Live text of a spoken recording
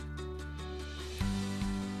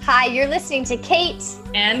Hi, you're listening to Kate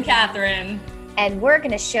and Catherine, and we're going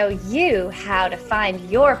to show you how to find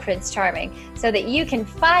your Prince Charming so that you can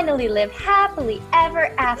finally live happily ever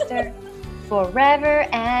after, forever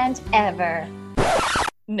and ever.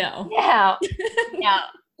 No. No.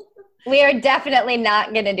 We are definitely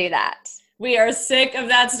not going to do that. We are sick of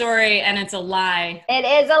that story, and it's a lie. It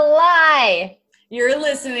is a lie. You're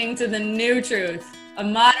listening to The New Truth, a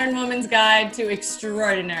modern woman's guide to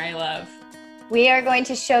extraordinary love. We are going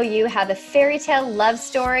to show you how the fairy tale love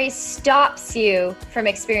story stops you from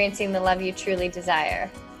experiencing the love you truly desire.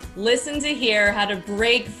 Listen to hear how to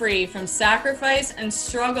break free from sacrifice and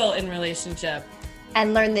struggle in relationship.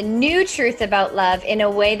 And learn the new truth about love in a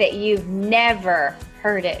way that you've never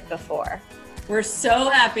heard it before. We're so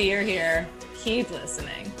happy you're here. Keep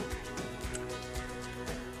listening.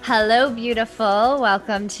 Hello, beautiful.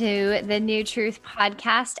 Welcome to the New Truth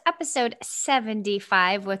Podcast, episode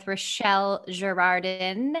 75 with Rachelle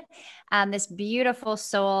Girardin. This beautiful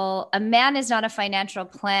soul. A man is not a financial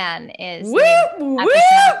plan is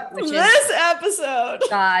this episode.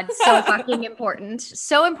 God, so fucking important.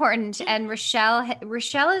 So important. And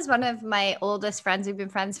Rachelle is one of my oldest friends. We've been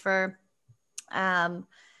friends for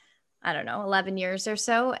 11 years or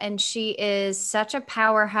so. And she is such a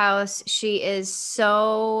powerhouse. She is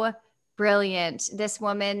so brilliant. This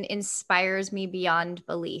woman inspires me beyond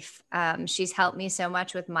belief. She's helped me so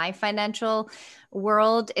much with my financial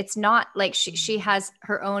world. It's not like she has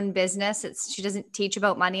her own business. She doesn't teach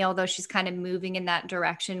about money, although she's kind of moving in that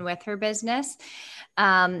direction with her business.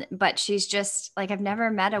 But she's just like, I've never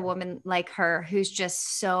met a woman like her who's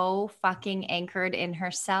just so fucking anchored in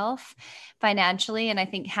herself financially. And I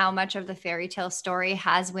think how much of the fairy tale story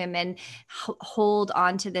has women hold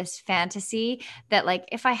on to this fantasy that like,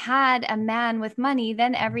 if I had a man with money,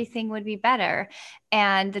 then everything would be better.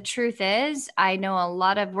 And the truth is, I know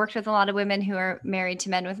worked with a lot of women who are married to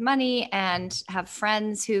men with money and have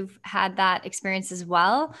friends who've had that experience as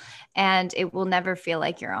well. And it will never feel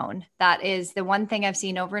like your own. That is the one thing I've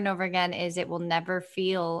seen over and over again is it will never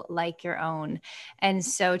feel like your own. And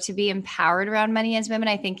so to be empowered around money as women,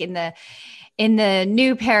 I think in the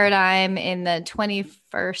new paradigm, in the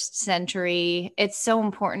 21st century, it's so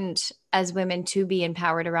important as women to be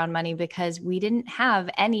empowered around money because we didn't have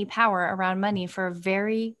any power around money for a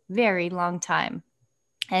very, very long time.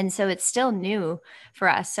 And so it's still new for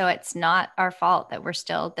us. So it's not our fault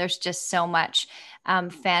that there's just so much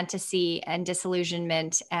fantasy and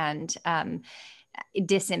disillusionment and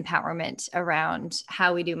disempowerment around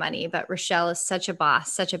how we do money. But Rachelle is such a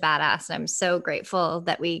boss, such a badass. And I'm so grateful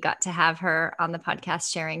that we got to have her on the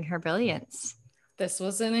podcast sharing her brilliance. This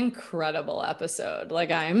was an incredible episode.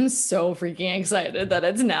 Like, I'm so freaking excited that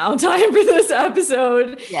it's now time for this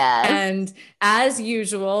episode. Yes. And as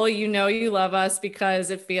usual, you love us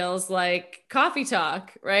because it feels like coffee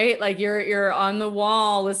talk, right? Like you're on the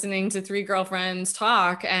wall listening to three girlfriends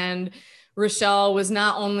talk, and Rachelle was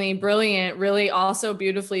not only brilliant, really also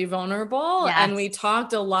beautifully vulnerable. Yes. And we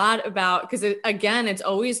talked a lot about, because it's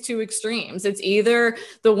always two extremes. It's either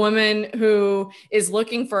the woman who is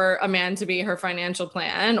looking for a man to be her financial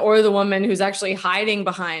plan, or the woman who's actually hiding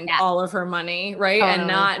behind all of her money, right? And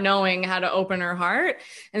not knowing how to open her heart.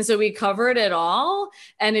 And so we covered it all.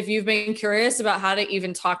 And if you've been curious about how to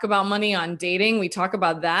even talk about money on dating, we talk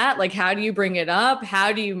about that. Like, how do you bring it up?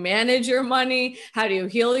 How do you manage your money? How do you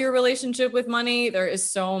heal your relationship with money? There is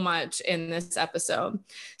so much in this episode.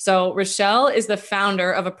 So Rachelle is the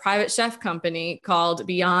founder of a private chef company called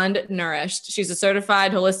Beyond Nourished. She's a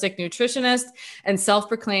certified holistic nutritionist and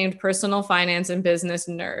self-proclaimed personal finance and business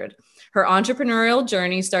nerd. Her entrepreneurial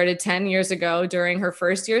journey started 10 years ago during her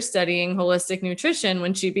first year studying holistic nutrition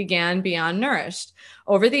when she began Beyond Nourished.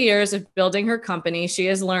 Over the years of building her company, she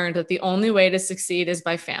has learned that the only way to succeed is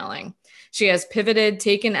by failing. She has pivoted,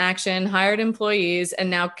 taken action, hired employees, and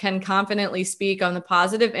now can confidently speak on the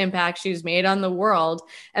positive impact she's made on the world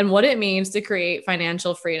and what it means to create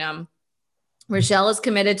financial freedom. Rachelle is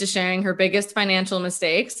committed to sharing her biggest financial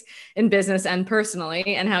mistakes in business and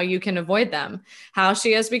personally, and how you can avoid them, how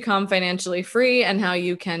she has become financially free, and how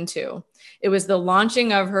you can too. It was the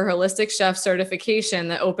launching of her holistic chef certification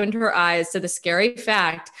that opened her eyes to the scary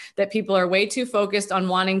fact that people are way too focused on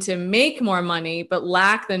wanting to make more money, but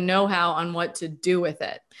lack the know-how on what to do with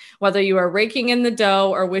it. Whether you are raking in the dough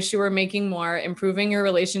or wish you were making more, improving your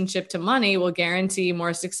relationship to money will guarantee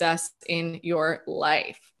more success in your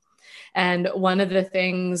life. And one of the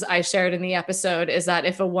things I shared in the episode is that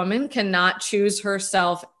if a woman cannot choose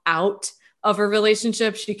herself out of a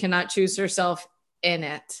relationship, she cannot choose herself in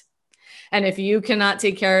it. And if you cannot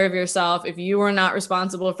take care of yourself, if you are not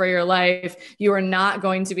responsible for your life, you are not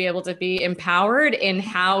going to be able to be empowered in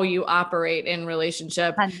how you operate in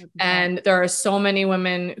relationship. 100%. And there are so many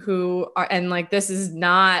women who are, and like, this is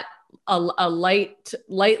not a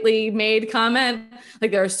lightly made comment.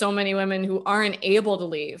 Like, there are so many women who aren't able to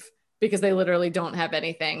leave because they literally don't have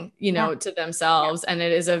anything, to themselves. And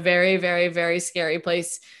it is a very, very, very scary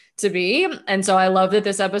place to be. And so I love that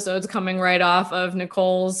this episode's coming right off of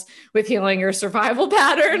Nicole's with healing your survival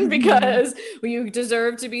pattern, because you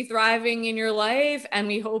deserve to be thriving in your life. And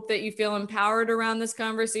we hope that you feel empowered around this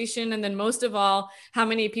conversation. And then most of all, how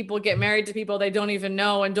many people get married to people they don't even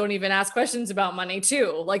know and don't even ask questions about money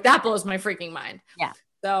too. Like, that blows my freaking mind. Yeah.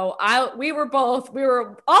 So all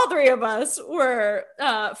three of us were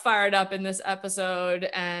fired up in this episode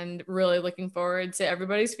and really looking forward to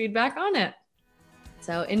everybody's feedback on it.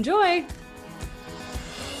 So enjoy.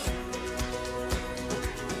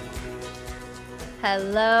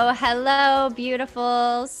 Hello,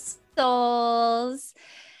 beautiful souls.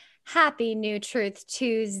 Happy New Truth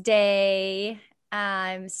Tuesday.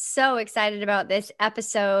 I'm so excited about this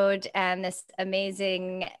episode and this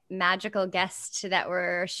amazing magical guest that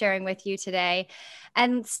we're sharing with you today.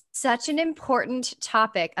 And such an important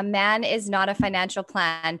topic. A man is not a financial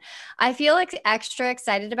plan. I feel like extra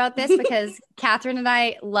excited about this because Catherine and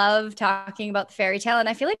I love talking about the fairy tale, and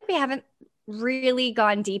I feel like we haven't really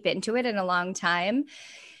gone deep into it in a long time.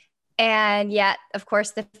 And yet, of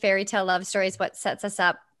course, the fairy tale love story is what sets us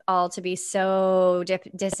up all to be so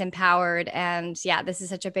disempowered. And yeah, this is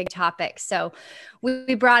such a big topic. So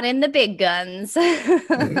we brought in the big guns. We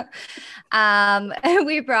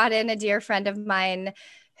brought in a dear friend of mine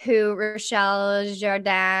who, Rachelle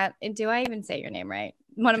Girardin. Do I even say your name right?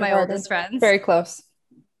 One of my oldest friends. Very close.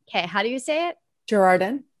 Okay. How do you say it?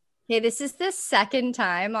 Girardin. Okay, this is the second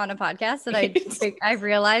time on a podcast that I've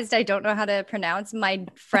realized I don't know how to pronounce my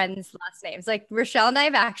friends' last names. Like, Rachelle and I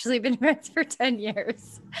have actually been friends for 10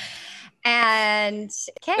 years. And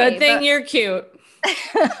okay. Good thing you're cute.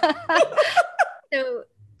 So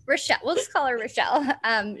Rachelle, we'll just call her Rachelle.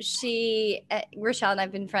 Rachelle and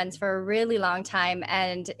I've been friends for a really long time,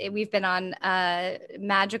 and we've been on a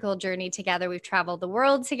magical journey together. We've traveled the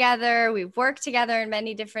world together. We've worked together in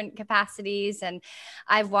many different capacities, and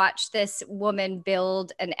I've watched this woman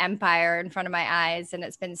build an empire in front of my eyes, and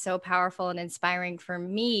it's been so powerful and inspiring for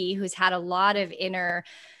me, who's had a lot of inner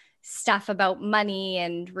stuff about money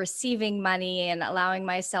and receiving money and allowing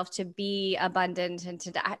myself to be abundant and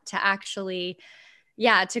to actually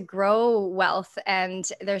to grow wealth. And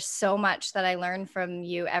there's so much that I learn from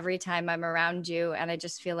you every time I'm around you. And I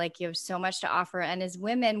just feel like you have so much to offer. And as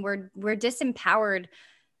women, we're disempowered.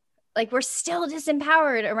 Like, we're still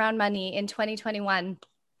disempowered around money in 2021.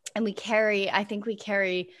 And I think we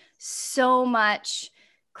carry so much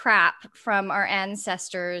crap from our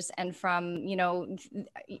ancestors and from,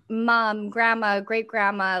 mom, grandma, great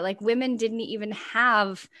grandma. Like, women didn't even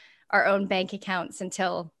have our own bank accounts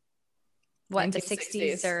until the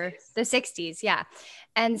 60s or the 60s. Yeah.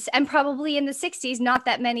 And probably in the 60s, not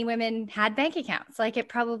that many women had bank accounts. Like, it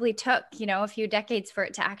probably took, a few decades for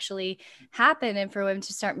it to actually happen and for women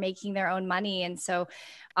to start making their own money. And so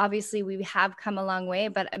obviously we have come a long way,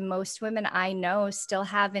 but most women I know still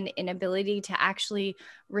have an inability to actually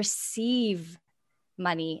receive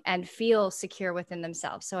money and feel secure within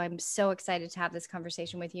themselves. So I'm so excited to have this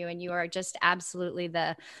conversation with you. And you are just absolutely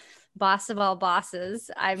the boss of all bosses.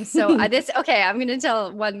 I'm so I'm going to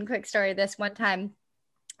tell one quick story. This one time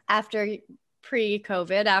after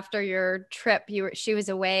pre-COVID, after your trip, she was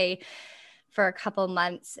away for a couple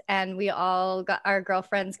months, and we all our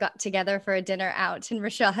girlfriends got together for a dinner out, and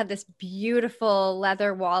Rachelle had this beautiful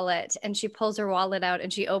leather wallet, and she pulls her wallet out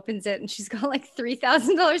and she opens it and she's got like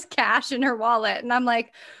 $3,000 cash in her wallet. And I'm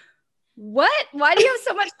like, what? Why do you have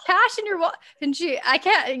so much cash in your wallet? And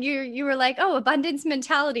you were like, oh, abundance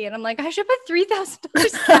mentality. And I'm like, I should put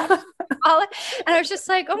 $3,000 cash in my wallet. And I was just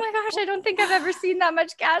like, oh my gosh, I don't think I've ever seen that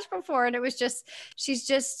much cash before. And it was just, she's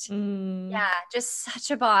just, just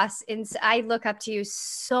such a boss. And I look up to you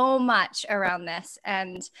so much around this.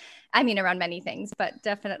 And I mean, around many things, but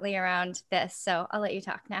definitely around this. So I'll let you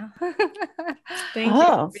talk now. Thank you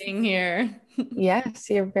for being here. Yes,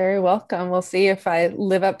 you're very welcome. We'll see if I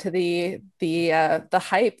live up to the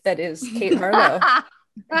hype that is Kate Marlowe.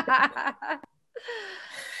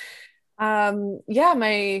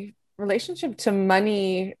 My relationship to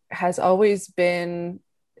money has always been,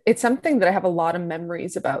 it's something that I have a lot of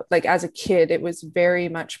memories about. Like, as a kid, it was very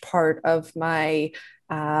much part of my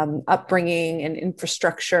upbringing and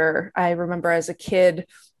infrastructure. I remember as a kid,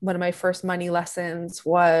 one of my first money lessons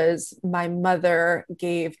was my mother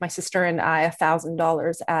gave my sister and I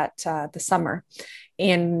 $1,000 at the summer.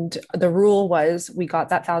 And the rule was we got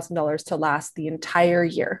that $1,000 to last the entire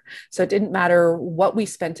year. So it didn't matter what we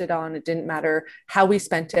spent it on, it didn't matter how we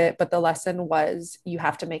spent it, but the lesson was you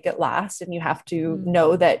have to make it last and you have to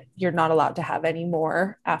know that you're not allowed to have any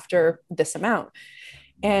more after this amount.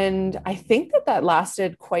 And I think that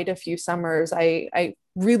lasted quite a few summers. I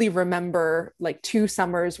really remember like 2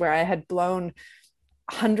 summers where I had blown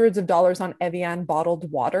hundreds of dollars on Evian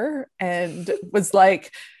bottled water and was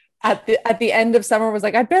like, at the end of summer was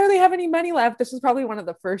like, I barely have any money left. This was probably one of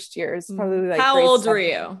the first years, probably like how old were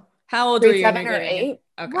you? How old were you? 7 or 8.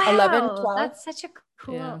 Okay. Wow, 11, 12. That's such a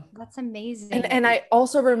cool, that's amazing. And I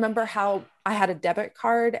also remember how I had a debit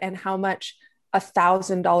card and how much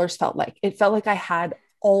 $1,000 felt like. It felt like I had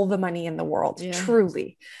all the money in the world,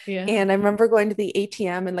 truly. Yeah. And I remember going to the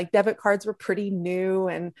ATM and like debit cards were pretty new.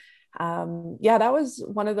 And that was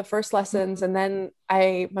one of the first lessons. And then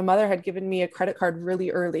my mother had given me a credit card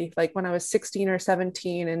really early, like when I was 16 or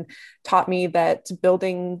 17, and taught me that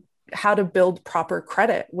how to build proper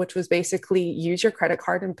credit, which was basically use your credit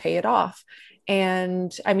card and pay it off.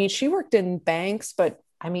 And I mean, she worked in banks, but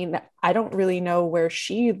I mean, I don't really know where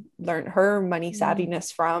she learned her money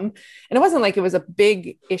savviness from. And it wasn't like it was a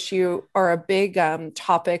big issue or a big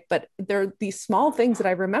topic, but there are these small things that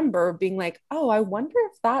I remember being like, oh, I wonder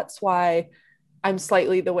if that's why I'm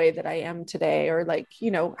slightly the way that I am today, or like,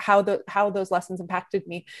 you know, how those lessons impacted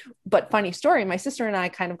me. But funny story, my sister and I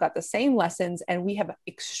kind of got the same lessons and we have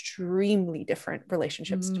extremely different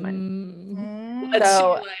relationships to money.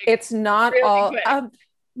 So it's not really all,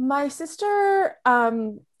 my sister,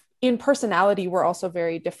 in personality, we're also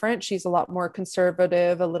very different. She's a lot more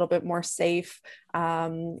conservative, a little bit more safe,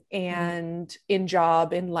 and in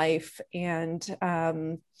job, in life. And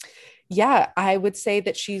I would say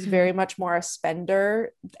that she's very much more a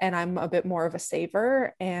spender and I'm a bit more of a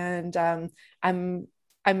saver. And I'm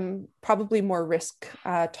probably more risk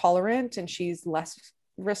tolerant and she's less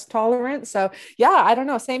risk tolerant. So I don't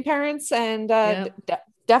know, same parents and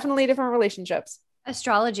definitely different relationships.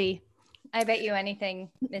 Astrology. I bet you anything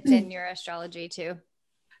it's in your astrology too.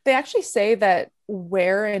 They actually say that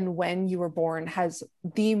where and when you were born has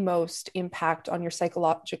the most impact on your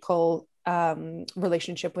psychological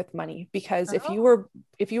relationship with money, because if you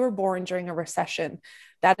were born during a recession,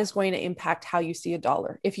 that is going to impact how you see a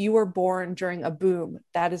dollar. If you were born during a boom,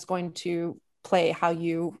 that is going to play how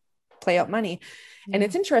you play out money. And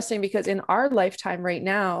it's interesting because in our lifetime right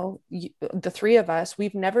now, the three of us,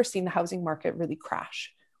 we've never seen the housing market really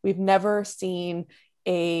crash. We've never seen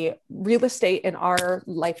a real estate in our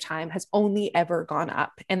lifetime has only ever gone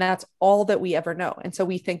up. And that's all that we ever know. And so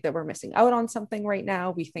we think that we're missing out on something right now.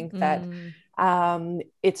 We think that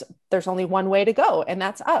there's only one way to go, and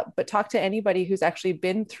that's up. But talk to anybody who's actually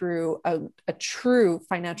been through a true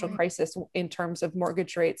financial crisis in terms of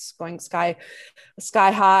mortgage rates going sky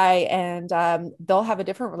high, and they'll have a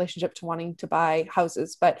different relationship to wanting to buy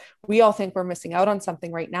houses. But we all think we're missing out on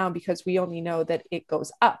something right now because we only know that it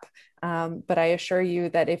goes up. But I assure you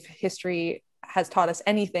that if history has taught us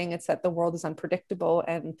anything, it's that the world is unpredictable,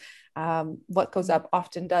 and what goes up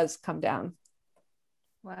often does come down.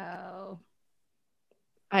 Wow.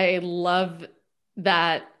 I love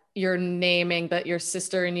that you're naming that your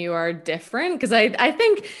sister and you are different, because I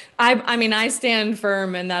think I stand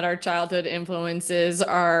firm in that our childhood influences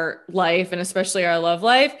our life and especially our love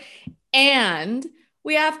life, and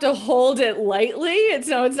we have to hold it lightly. It's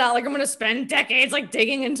not like I'm going to spend decades like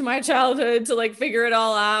digging into my childhood to like figure it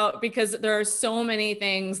all out, because there are so many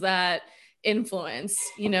things that influence,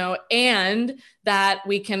 and that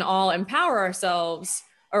we can all empower ourselves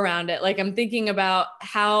around it. Like I'm thinking about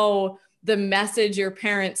how the message your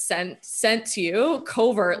parents sent to you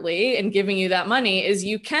covertly and giving you that money is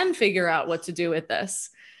you can figure out what to do with this.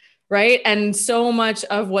 Right. And so much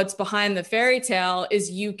of what's behind the fairy tale is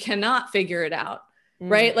you cannot figure it out.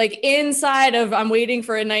 Right. Like inside of I'm waiting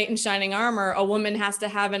for a knight in shining armor, a woman has to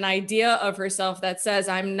have an idea of herself that says,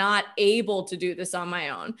 I'm not able to do this on my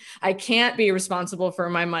own. I can't be responsible for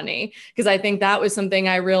my money. Because I think that was something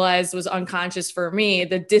I realized was unconscious for me,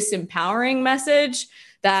 the disempowering message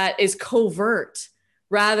that is covert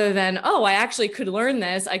rather than, oh, I actually could learn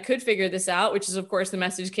this. I could figure this out, which is, of course, the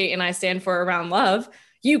message Kate and I stand for around love.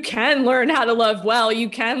 You can learn how to love well. You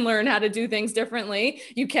can learn how to do things differently.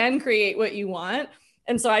 You can create what you want.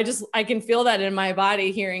 And so I can feel that in my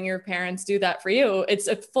body, hearing your parents do that for you. It's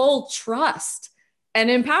a full trust and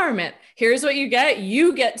empowerment. Here's what you get.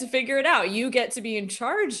 You get to figure it out. You get to be in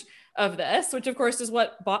charge of this, which of course is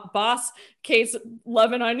what boss Kate's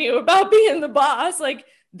loving on you about being the boss. Like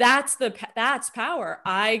that's power.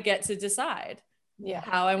 I get to decide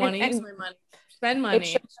how I want to use my money, spend money. It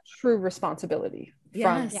shows true responsibility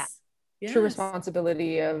from true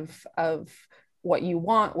responsibility of what you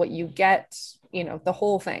want, what you get, you know, the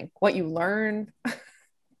whole thing, what you learn.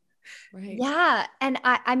 Right. Yeah. And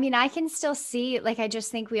I mean, I can still see, like, I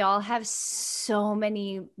just think we all have so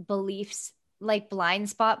many beliefs, like blind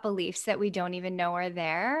spot beliefs that we don't even know are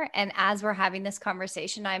there. And as we're having this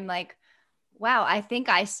conversation, I'm like, wow, I think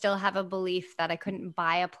I still have a belief that I couldn't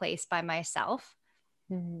buy a place by myself.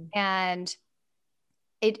 Mm-hmm. And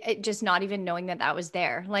it just not even knowing that that was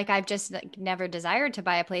there. Like I've just like never desired to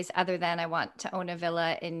buy a place other than I want to own a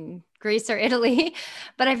villa in Greece or Italy,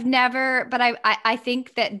 but I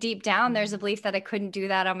think that deep down there's a belief that I couldn't do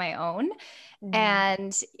that on my own. Mm-hmm.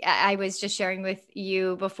 And I was just sharing with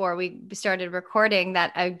you before we started recording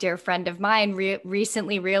that a dear friend of mine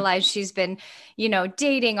recently realized she's been, you know,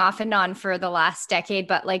 dating off and on for the last decade,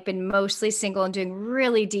 but like been mostly single and doing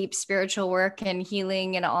really deep spiritual work and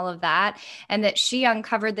healing and all of that. And that she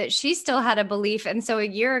uncovered that she still had a belief. And so a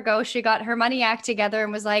year ago, she got her money act together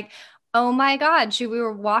and was like, oh my God, we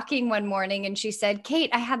were walking one morning and she said,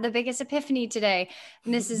 Kate, I had the biggest epiphany today.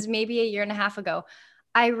 And this is maybe a year and a half ago.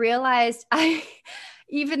 I realized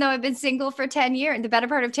even though I've been single for 10 years, the better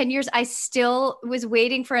part of 10 years, I still was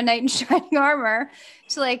waiting for a knight in shining armor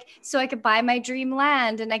to so I could buy my dream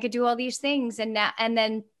land and I could do all these things. And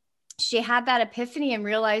then she had that epiphany and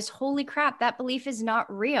realized, holy crap, that belief is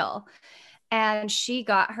not real. And she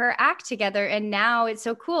got her act together. And now it's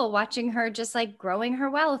so cool watching her just like growing her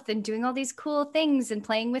wealth and doing all these cool things and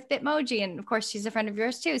playing with Bitmoji. And of course, she's a friend of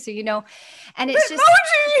yours too. So, you know, and it's just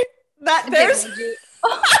that there's.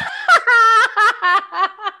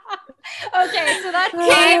 Okay, so that's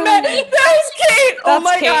Kate. There's Kate. Oh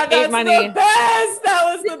my Kate, God, that's money. The best. That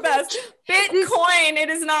was the best. Bitcoin. It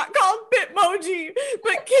is not called Bitmoji,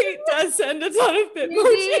 but Kate does send a ton of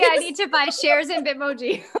Bitmoji. I need to buy shares in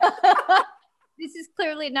Bitmoji. This is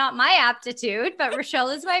clearly not my aptitude, but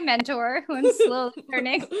Rachelle is my mentor who I'm slowly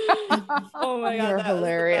learning. Oh my God, you're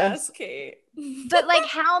hilarious, best, Kate. But like,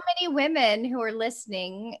 how many women who are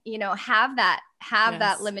listening, you know, have that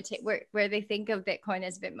limited where they think of Bitcoin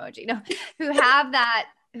as Bitmoji, you know, who have that,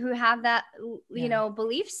 you know,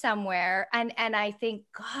 belief somewhere. And I think,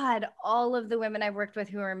 God, all of the women I've worked with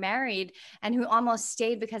who are married and who almost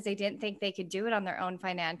stayed because they didn't think they could do it on their own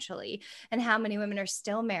financially. And how many women are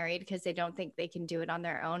still married because they don't think they can do it on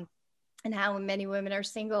their own. And how many women are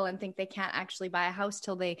single and think they can't actually buy a house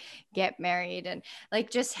till they get married. And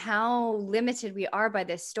like, just how limited we are by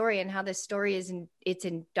this story and how this story it's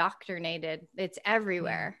indoctrinated. It's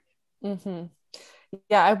everywhere. Mm-hmm.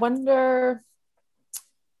 Yeah. I wonder,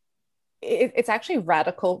 it's actually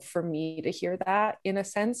radical for me to hear that in a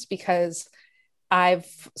sense, because I've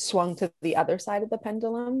swung to the other side of the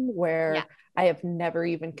pendulum where I have never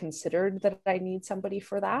even considered that I need somebody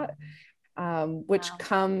for that. Which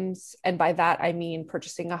comes, and by that, I mean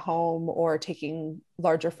purchasing a home or taking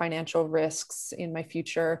larger financial risks in my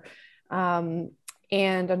future. And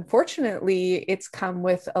unfortunately, it's come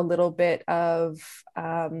with a little bit of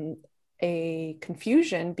a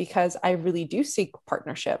confusion, because I really do seek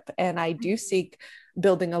partnership and I do seek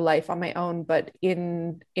building a life on my own. But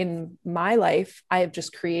in my life, I have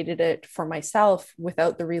just created it for myself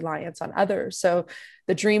without the reliance on others. So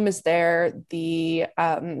the dream is there. The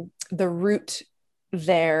route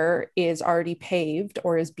there is already paved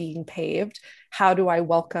or is being paved. How do I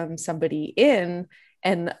welcome somebody in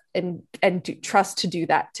and trust to do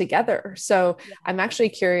that together? So I'm actually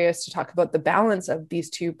curious to talk about the balance of these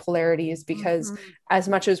two polarities, because as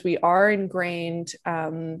much as we are ingrained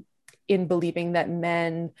in believing that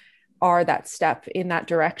men are that step in that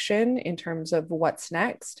direction in terms of what's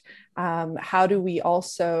next, how do we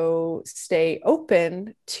also stay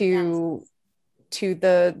open to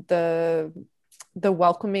the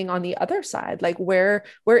welcoming on the other side? Like where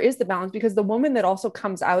is the balance? Because the woman that also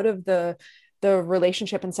comes out of the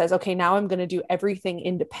relationship and says, okay, now I'm going to do everything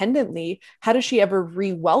independently, how does she ever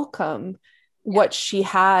re-welcome what she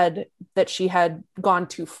had gone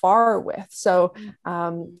too far with? So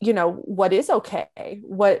you know, what is okay,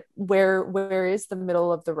 where is the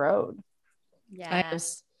middle of the road?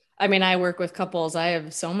 I mean, I work with couples. I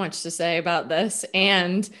have so much to say about this,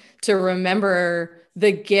 and to remember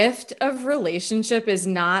the gift of relationship is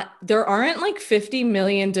not, there aren't like 50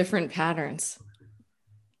 million different patterns.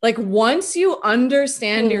 Like once you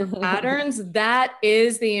understand your patterns, that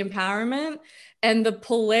is the empowerment. And the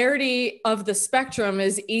polarity of the spectrum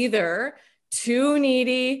is either too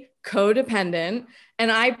needy, codependent.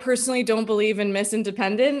 And I personally don't believe in Miss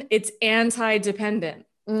Independent. It's anti-dependent.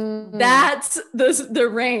 That's the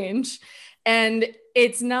range. And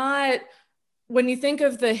it's not, when you think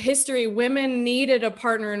of the history, women needed a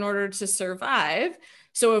partner in order to survive.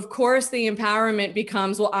 So of course the empowerment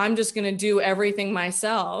becomes, well, I'm just going to do everything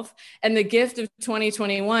myself. And the gift of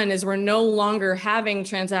 2021 is we're no longer having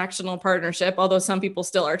transactional partnership, although some people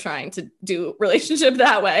still are trying to do relationship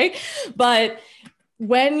that way. But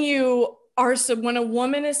when when a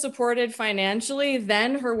woman is supported financially,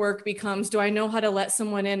 then her work becomes, do I know how to let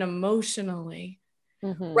someone in emotionally?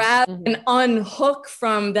 Rather than unhook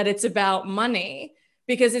from that it's about money.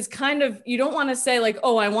 Because it's kind of, you don't want to say like,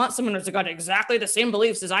 oh, I want someone who's got exactly the same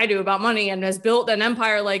beliefs as I do about money and has built an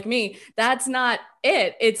empire like me. That's not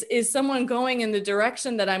it. Is someone going in the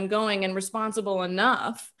direction that I'm going and responsible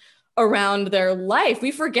enough around their life?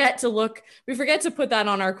 We forget to put that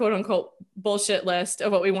on our quote unquote bullshit list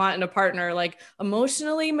of what we want in a partner, like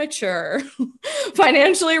emotionally mature,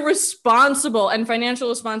 financially responsible. And financial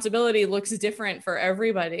responsibility looks different for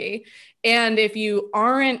everybody. And if you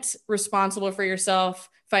aren't responsible for yourself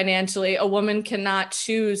financially, a woman cannot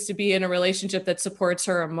choose to be in a relationship that supports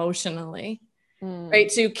her emotionally, right?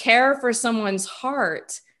 To care for someone's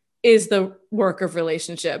heart is the work of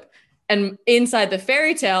relationship. And inside the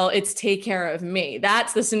fairy tale, it's take care of me.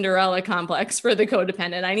 That's the Cinderella complex for the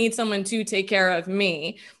codependent. I need someone to take care of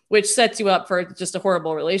me, which sets you up for just a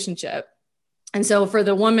horrible relationship. And so for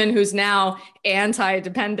the woman who's now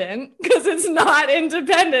anti-dependent, because it's not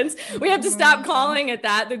independence, we have to stop calling it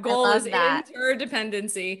that. The goal is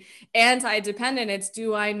interdependency. Anti-dependent, it's,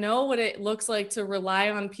 do I know what it looks like to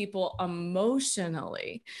rely on people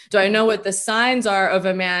emotionally? Do I know what the signs are of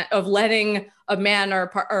letting a man or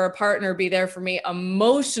a partner be there for me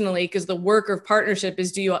emotionally? Because the work of partnership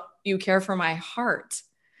is, do you care for my heart?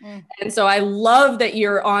 And so I love that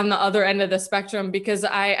you're on the other end of the spectrum, because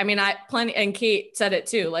I mean, and Kate said it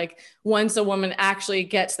too, like once a woman actually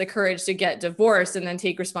gets the courage to get divorced and then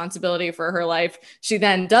take responsibility for her life, she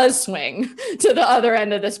then does swing to the other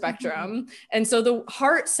end of the spectrum. And so the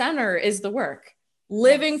heart center is the work.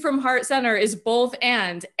 Living from heart center is both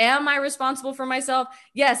and. Am I responsible for myself?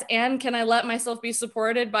 Yes. And can I let myself be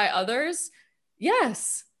supported by others?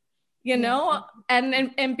 Yes.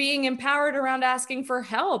 And being empowered around asking for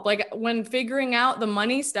help. Like when figuring out the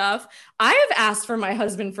money stuff, I have asked for my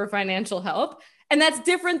husband for financial help, and that's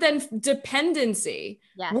different than dependency.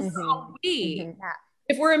 Yes.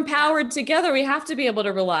 If we're empowered together, we have to be able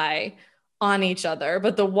to rely on each other,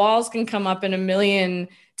 but the walls can come up in a million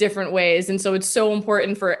different ways. And so it's so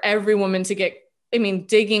important for every woman to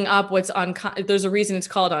digging up what's there's a reason it's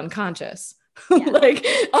called unconscious. Like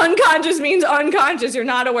unconscious means unconscious. You're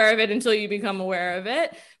not aware of it until you become aware of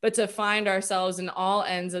it. But to find ourselves in all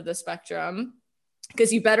ends of the spectrum,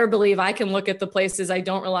 because you better believe I can look at the places I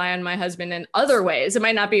don't rely on my husband in other ways. It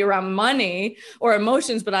might not be around money or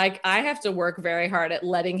emotions, but I have to work very hard at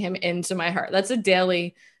letting him into my heart. That's a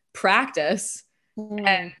daily practice.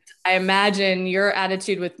 And I imagine your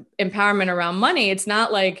attitude with empowerment around money, it's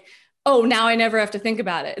not like, oh, now I never have to think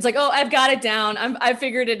about it. It's like, oh, I've got it down. I've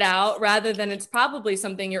figured it out, rather than it's probably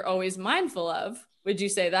something you're always mindful of. Would you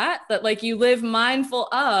say that like you live mindful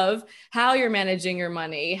of how you're managing your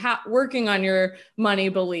money, working on your money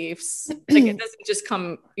beliefs? Like it doesn't just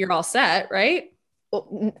come, you're all set, right?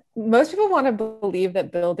 Well, most people want to believe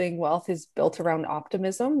that building wealth is built around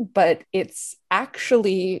optimism, but it's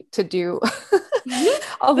actually to do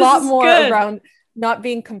a lot more around not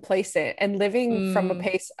being complacent and living from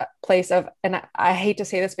a place of, and I hate to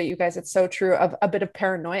say this, but you guys, it's so true, of a bit of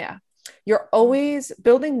paranoia. You're always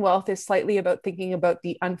building wealth is slightly about thinking about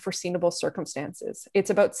the unforeseeable circumstances. It's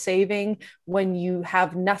about saving when you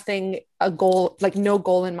have nothing, a goal, like no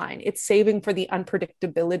goal in mind. It's saving for the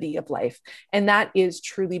unpredictability of life. And that is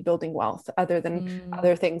truly building wealth, other than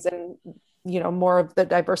other things. And more of the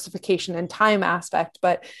diversification and time aspect,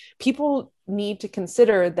 but people need to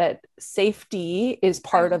consider that safety is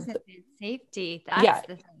part of safety. That's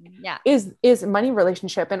the thing. Yeah. Is money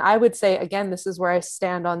relationship. And I would say, again, this is where I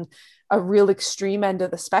stand on a real extreme end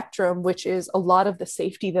of the spectrum, which is a lot of the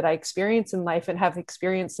safety that I experience in life and have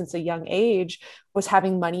experienced since a young age was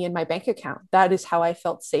having money in my bank account. That is how I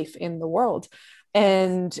felt safe in the world.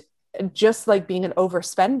 And just like being an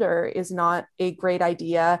overspender is not a great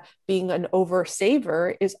idea, being an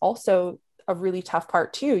oversaver is also a really tough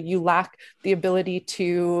part too. You lack the ability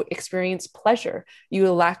to experience pleasure.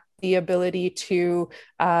 You lack the ability to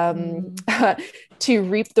to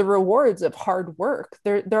reap the rewards of hard work.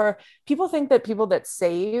 There are people think that people that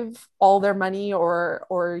save all their money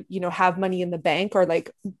or you know have money in the bank are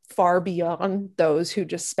like far beyond those who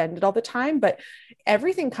just spend it all the time, but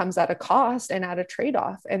everything comes at a cost and at a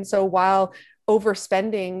trade-off. And so while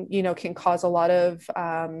overspending, you know, can cause a lot of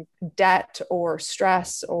debt or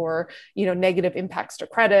stress or, you know, negative impacts to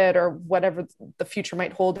credit or whatever the future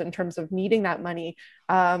might hold in terms of needing that money,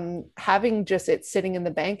 having just it sitting in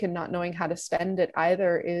the bank and not knowing how to spend it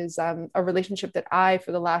either is a relationship that I,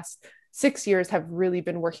 for the last 6 years, have really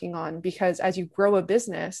been working on. Because as you grow a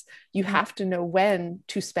business, you have to know when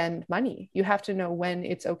to spend money. You have to know when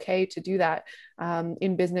it's okay to do that,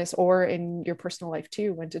 in business or in your personal life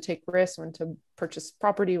too, when to take risks, when to purchase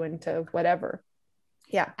property, when to whatever.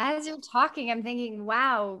 Yeah. As you're talking, I'm thinking,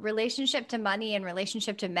 wow, relationship to money and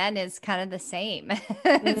relationship to men is kind of the same.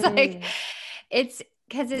 It's like, it's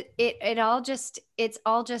because it all just, it's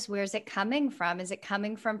all just, where's it coming from? Is it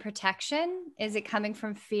coming from protection? Is it coming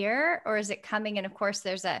from fear? Or is it coming? And of course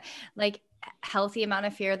there's a like healthy amount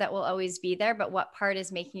of fear that will always be there, but what part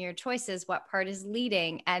is making your choices? What part is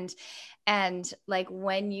leading? And like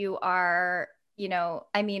when you are, you know,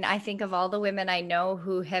 I mean, I think of all the women I know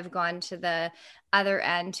who have gone to the other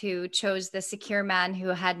end, who chose the secure man who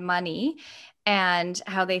had money and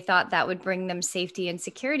how they thought that would bring them safety and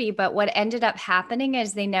security. But what ended up happening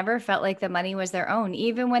is they never felt like the money was their own.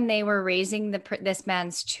 Even when they were raising this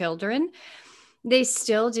man's children, they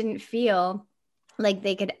still didn't feel like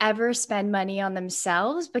they could ever spend money on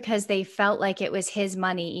themselves because they felt like it was his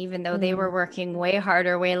money, even though they were working way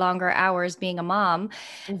harder, way longer hours being a mom.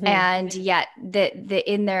 And yet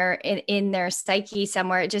in their psyche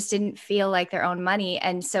somewhere, it just didn't feel like their own money.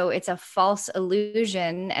 And so it's a false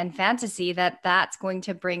illusion and fantasy that that's going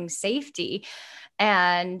to bring safety.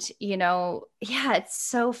 And, you know, yeah, it's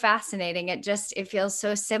so fascinating. It feels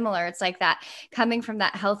so similar. It's like that coming from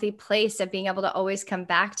that healthy place of being able to always come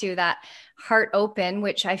back to that heart open,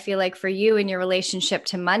 which I feel like for you in your relationship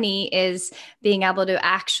to money is being able to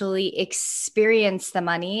actually experience the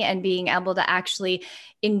money and being able to actually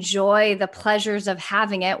enjoy the pleasures of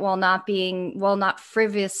having it while not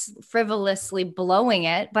frivolously blowing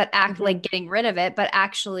it, but like getting rid of it, but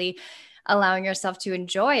actually allowing yourself to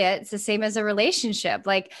enjoy it. It's the same as a relationship.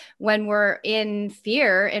 Like when we're in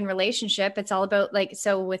fear in relationship, it's all about like,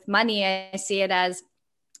 so with money, I see it as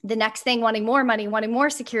the next thing, wanting more money, wanting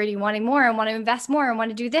more security, wanting more, and want to invest more and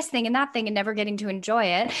want to do this thing and that thing and never getting to enjoy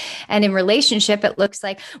it. And in relationship, it looks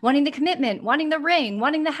like wanting the commitment, wanting the ring,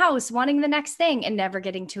 wanting the house, wanting the next thing and never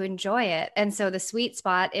getting to enjoy it. And so the sweet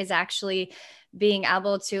spot is actually being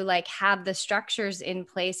able to like have the structures in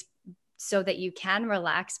place so that you can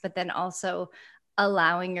relax, but then also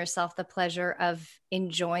allowing yourself the pleasure of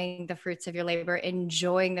enjoying the fruits of your labor,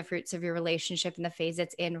 enjoying the fruits of your relationship in the phase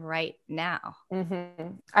it's in right now.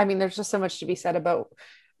 I mean, there's just so much to be said about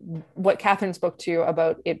what Catherine spoke to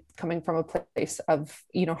about it coming from a place of,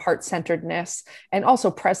 you know, heart-centeredness and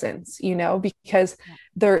also presence, you know, because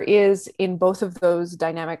there is in both of those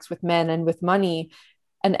dynamics with men and with money,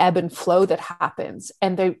 an ebb and flow that happens.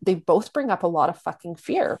 And they both bring up a lot of fucking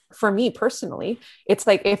fear. For me personally, it's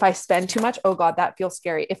like, if I spend too much, oh God, that feels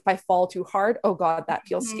scary. If I fall too hard, oh God, that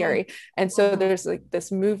feels scary. And so there's like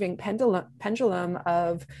this moving pendulum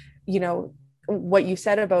of, you know, what you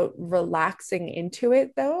said about relaxing into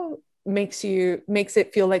it though, makes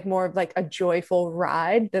it feel like more of like a joyful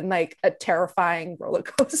ride than like a terrifying roller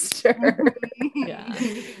coaster.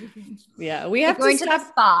 Yeah. We have going to to the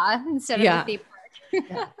spa instead of the theme park.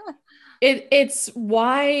 It's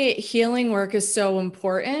why healing work is so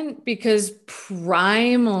important, because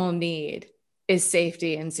primal need is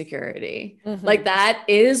safety and security. Like that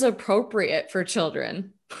is appropriate for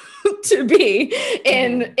children to be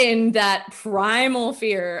in that primal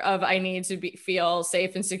fear of I need to feel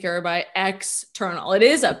safe and secure by external. It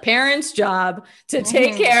is a parent's job to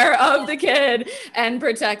take care of the kid and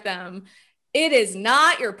protect them. It is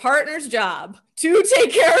not your partner's job to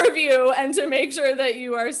take care of you and to make sure that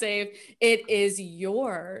you are safe. It is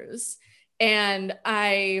yours. And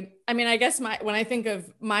I mean, I guess when I think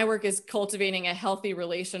of my work is cultivating a healthy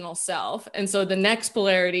relational self. And so the next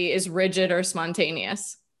polarity is rigid or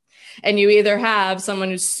spontaneous. And you either have someone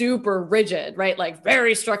who's super rigid, right? Like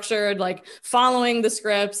very structured, like following the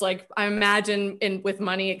scripts. Like I imagine with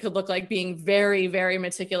money, it could look like being very, very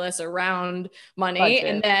meticulous around money. Budget.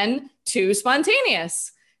 And then too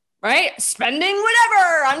spontaneous, right? Spending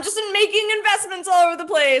whatever. I'm just making investments all over the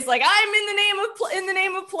place. Like I'm in the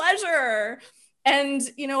name of pleasure. And,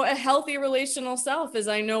 you know, a healthy relational self is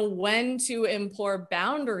I know when to implore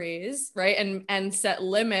boundaries, right? And set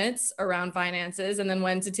limits around finances, and then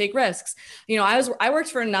when to take risks. You know, I worked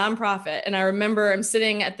for a nonprofit, and I remember I'm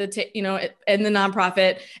sitting at in the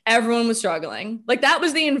nonprofit, everyone was struggling. Like that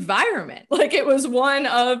was the environment. Like it was one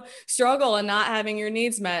of struggle and not having your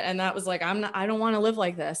needs met. And that was like, I don't want to live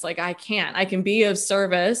like this. Like I can be of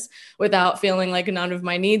service without feeling like none of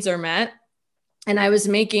my needs are met. And I was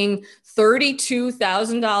making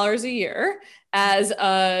 $32,000 a year as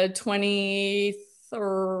a 23,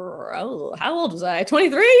 how old was I?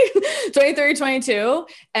 23, 23, 22.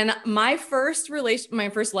 And my first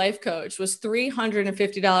life coach was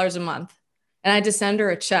 $350 a month. And I had to send her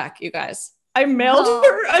a check, you guys. I mailed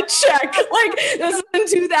her a check. Like this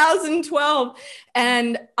was in 2012.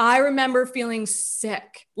 And I remember feeling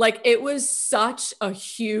sick. Like it was such a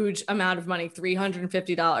huge amount of money,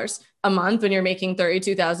 $350 a month when you're making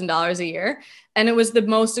 $32,000 a year. And it was the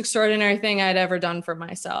most extraordinary thing I'd ever done for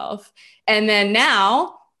myself. And then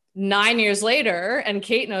now, 9 years later, and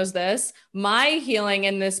Kate knows this, my healing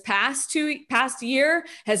in this past year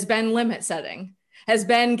has been limit setting, has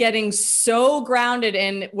been getting so grounded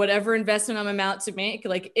in whatever investment I'm about to make.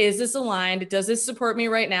 Like, is this aligned? Does this support me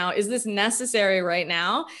right now? Is this necessary right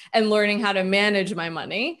now? And learning how to manage my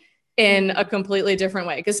money in a completely different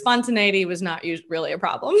way, because spontaneity was not really a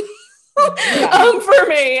problem. For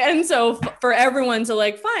me. And so for everyone to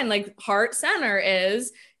like find like heart center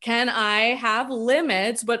is, can I have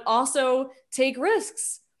limits, but also take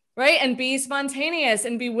risks, right? And be spontaneous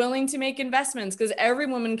and be willing to make investments, because every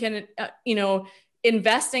woman can,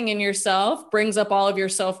 investing in yourself brings up all of your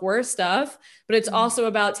self-worth stuff, but it's also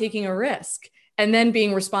about taking a risk and then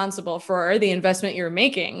being responsible for the investment you're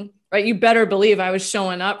making. Right. You better believe I was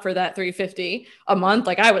showing up for that $350 a month.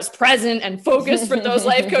 Like I was present and focused for those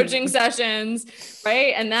life coaching sessions.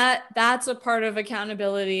 Right. And that's a part of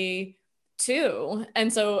accountability too.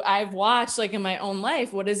 And so I've watched, like in my own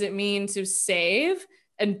life, what does it mean to save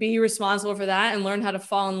and be responsible for that, and learn how to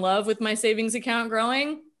fall in love with my savings account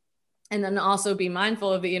growing. And then also be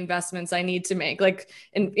mindful of the investments I need to make, like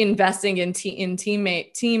investing in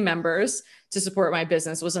team members to support my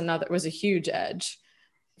business was a huge edge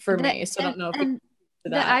for me. So I don't know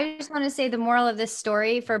if I just want to say the moral of this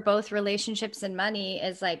story for both relationships and money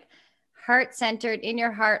is like heart centered, in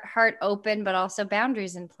your heart open, but also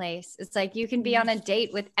boundaries in place. It's like you can be on a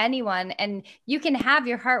date with anyone and you can have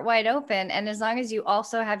your heart wide open. And as long as you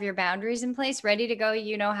also have your boundaries in place, ready to go,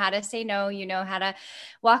 you know how to say no, you know how to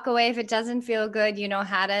walk away if it doesn't feel good, you know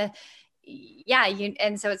how to,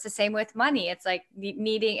 and so it's the same with money. It's like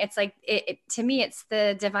needing, it's like, to me, it's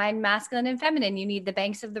the divine masculine and feminine. You need the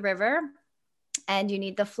banks of the river and you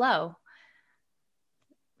need the flow.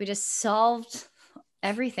 We just solved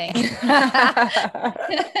everything.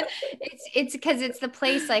 It's because it's the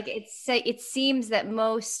place, like it seems that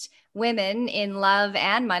most women in love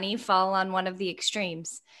and money fall on one of the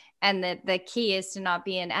extremes. And the key is to not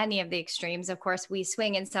be in any of the extremes. Of course, we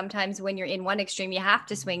swing. And sometimes when you're in one extreme, you have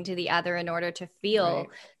to swing to the other in order to feel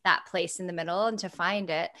that place in the middle and to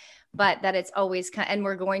find it. But that it's always, and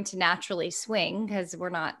we're going to naturally swing because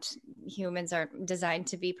humans aren't designed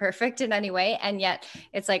to be perfect in any way. And yet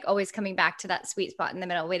it's like always coming back to that sweet spot in the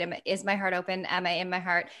middle. Wait a minute, is my heart open? Am I in my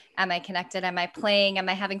heart? Am I connected? Am I playing? Am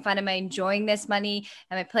I having fun? Am I enjoying this money?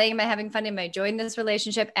 Am I playing? Am I having fun? Am I enjoying this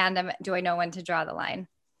relationship? And do I know when to draw the line?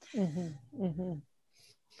 Mm-hmm, mm-hmm.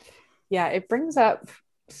 Yeah, it brings up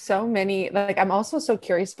so many, like, I'm also so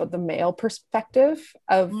curious about the male perspective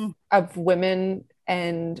of women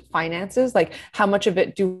and finances. Like, how much of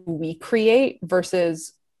it do we create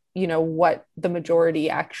versus, what the majority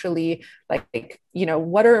actually like,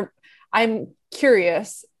 I'm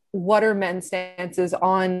curious, what are men's stances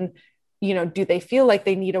on, do they feel like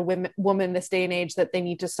they need a woman this day and age that they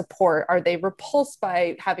need to support? Are they repulsed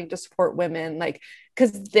by having to support women? Like,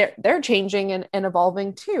 because they're changing and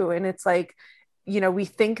evolving too. And it's like, we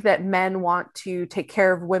think that men want to take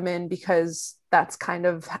care of women because that's kind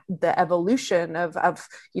of the evolution of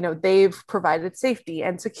they've provided safety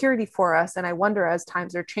and security for us. And I wonder, as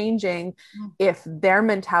times are changing, if their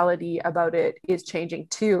mentality about it is changing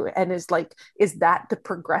too. And is that the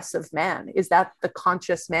progressive man? Is that the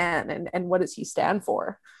conscious man? And what does he stand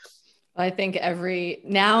for? I think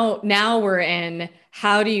now we're in,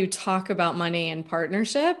 how do you talk about money in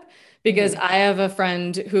partnership? Because I have a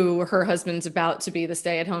friend who her husband's about to be the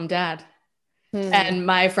stay-at-home dad. and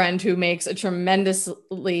my friend who makes a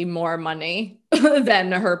tremendously more money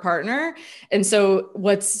than her partner. And so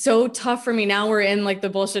what's so tough for me now, we're in like the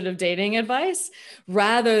bullshit of dating advice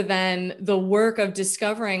rather than the work of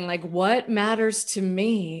discovering like what matters to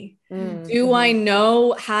me. Do I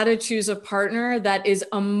know how to choose a partner that is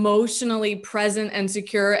emotionally present and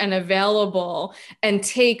secure and available and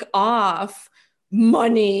take off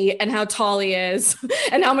money and how tall he is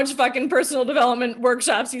and how much fucking personal development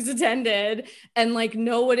workshops he's attended, and like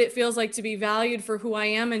know what it feels like to be valued for who I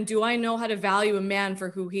am? And do I know how to value a man for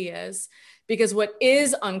who he is? Because what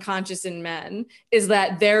is unconscious in men is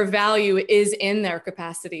that their value is in their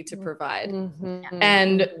capacity to provide.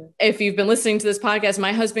 And if you've been listening to this podcast,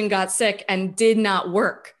 my husband got sick and did not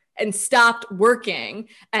work and stopped working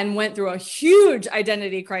and went through a huge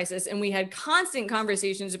identity crisis. And we had constant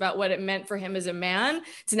conversations about what it meant for him as a man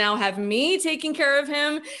to now have me taking care of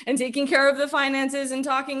him and taking care of the finances and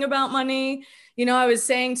talking about money. You know, I was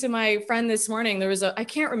saying to my friend this morning, there was I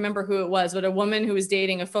can't remember who it was, but a woman who was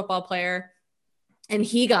dating a football player, and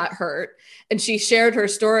he got hurt. And she shared her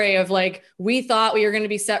story of like, we thought we were going to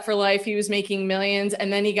be set for life. He was making millions,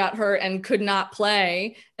 and then he got hurt and could not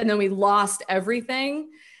play. And then we lost everything.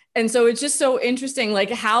 And so it's just so interesting, like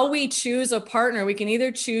how we choose a partner. We can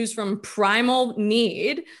either choose from primal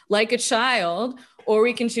need, like a child, or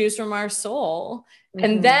we can choose from our soul.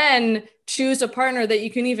 And then choose a partner that you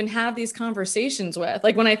can even have these conversations with.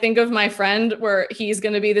 Like when I think of my friend where he's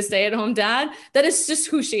going to be the stay-at-home dad, that is just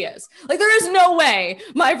who she is. Like there is no way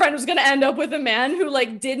my friend was going to end up with a man who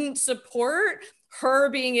like didn't support her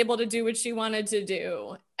being able to do what she wanted to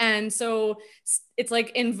do. And so it's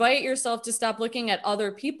like, invite yourself to stop looking at other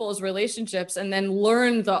people's relationships and then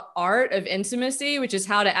learn the art of intimacy, which is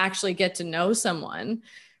how to actually get to know someone.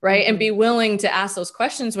 Right. And be willing to ask those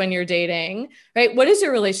questions when you're dating, right? What is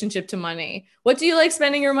your relationship to money? What do you like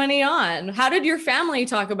spending your money on? How did your family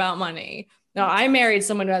talk about money? Now, I married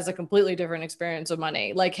someone who has a completely different experience of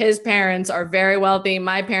money. Like his parents are very wealthy.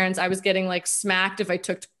 My parents, I was getting like smacked if I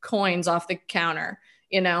took coins off the counter,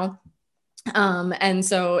 you know? And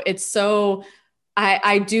so it's so,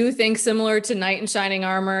 I do think similar to Knight in Shining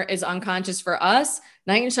Armor is unconscious for us.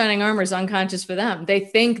 Knight in Shining Armor is unconscious for them. They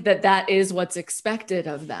think that that is what's expected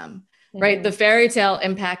of them, right? The fairy tale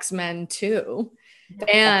impacts men too.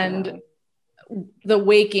 And the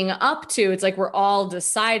waking up to, it's like we're all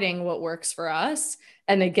deciding what works for us.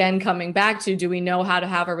 And again, coming back to, do we know how to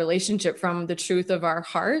have a relationship from the truth of our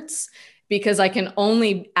hearts? Because I can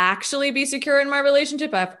only actually be secure in my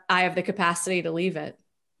relationship if I have the capacity to leave it.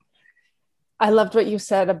 I loved what you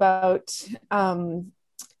said about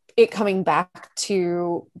it coming back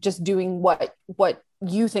to just doing what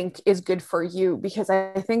you think is good for you, because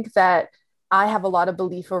I think that I have a lot of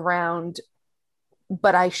belief around,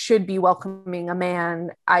 but I should be welcoming a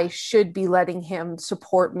man. I should be letting him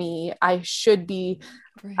support me. I should be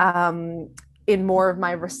in more of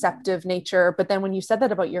my receptive nature. But then when you said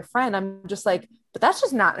that about your friend, I'm just like, but that's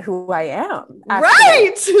just not who I am.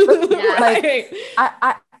 Actually. Right.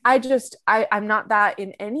 Like I'm not that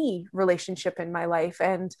in any relationship in my life.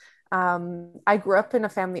 And I grew up in a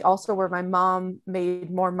family also where my mom made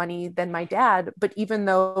more money than my dad. But even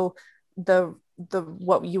though the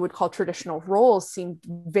what you would call traditional roles seemed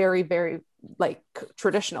very, very like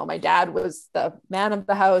traditional. My dad was the man of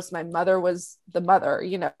the house. My mother was the mother,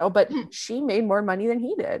 you know, but she made more money than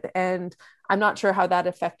he did. And I'm not sure how that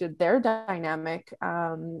affected their dynamic.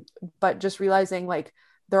 But just realizing like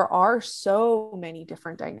there are so many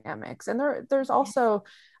different dynamics. And there's also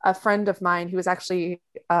a friend of mine who was actually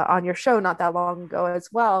on your show not that long ago as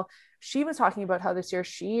well. She was talking about how this year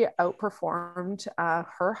she outperformed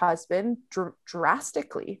her husband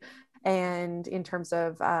drastically, and in terms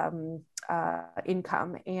of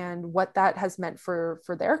income, and what that has meant for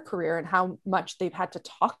their career and how much they've had to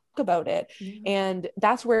talk about it. And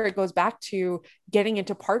that's where it goes back to getting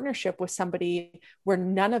into partnership with somebody where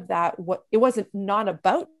none of that, it wasn't not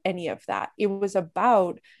about any of that. It was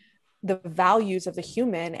about the values of the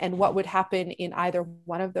human and what would happen in either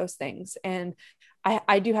one of those things. And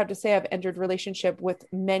I do have to say, I've entered relationship with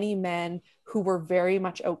many men who were very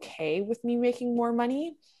much okay with me making more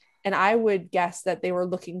money. And I would guess that they were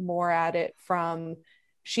looking more at it from,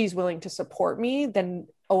 she's willing to support me than,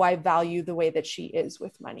 oh, I value the way that she is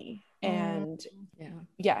with money. And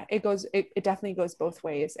it definitely goes both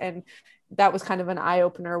ways. And that was kind of an eye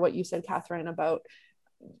opener, what you said, Catherine, about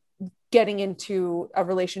getting into a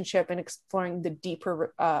relationship and exploring the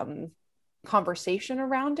deeper conversation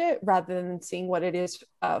around it, rather than seeing what it is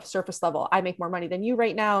surface level. I make more money than you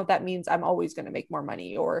right now. That means I'm always going to make more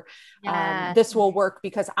money, or this will work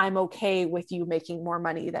because I'm okay with you making more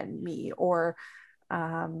money than me, or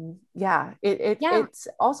Yeah, it's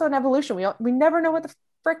also an evolution. We never know what the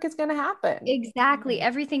frick is going to happen. Exactly.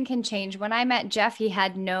 Everything can change. When I met Jeff, he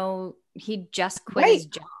just quit his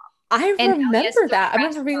job. I remember that. I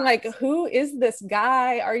remember being like, who is this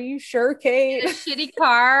guy? Are you sure, Kate? He had a shitty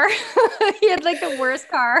car. He had like the worst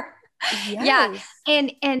car. Yes. Yeah.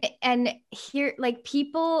 And here, like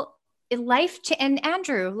people, and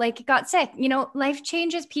Andrew like got sick, life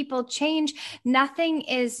changes, people change. Nothing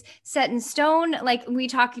is set in stone. Like we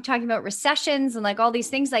talking about recessions and like all these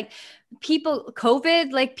things, like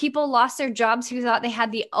COVID, like people lost their jobs who thought they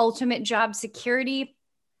had the ultimate job security.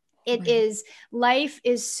 Life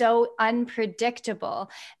is so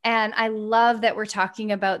unpredictable. And I love that we're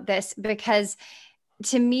talking about this, because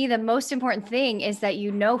to me, the most important thing is that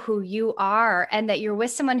you know who you are and that you're with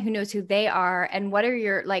someone who knows who they are. And what are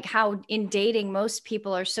your, like, how in dating, most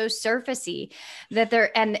people are so surfacey that they're,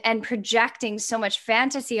 and projecting so much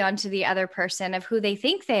fantasy onto the other person of who they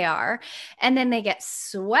think they are. And then they get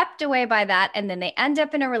swept away by that. And then they end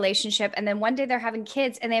up in a relationship. And then one day they're having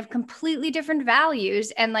kids and they have completely different values.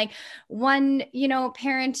 And like one,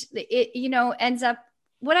 parent, ends up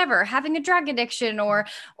having a drug addiction or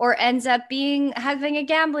ends up having a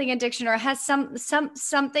gambling addiction, or has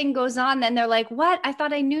something goes on. Then they're like, what? I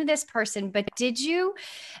thought I knew this person, but did you?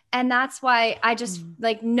 And that's why I just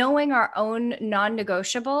like knowing our own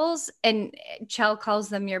non-negotiables, and Chell calls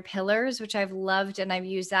them your pillars, which I've loved. And I've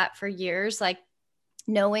used that for years. Like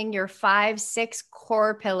knowing your 5-6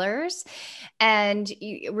 core pillars and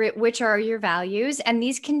which are your values. And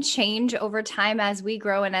these can change over time as we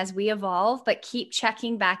grow and as we evolve, but keep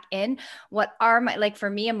checking back in. What are like for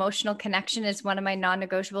me, emotional connection is one of my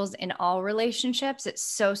non-negotiables in all relationships. It's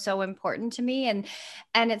so, so important to me.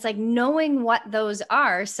 And it's like knowing what those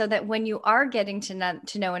are, so that when you are getting to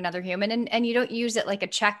know another human, and you don't use it like a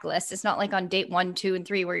checklist. It's not like on date 1, 2, and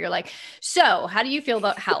 3 where you're like, so how do you feel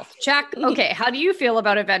about health? Check. Okay. How do you feel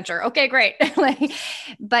about adventure? Okay, great.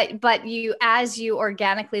 but as you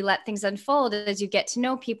organically let things unfold, as you get to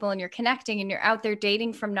know people and you're connecting and you're out there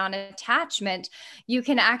dating from non-attachment, you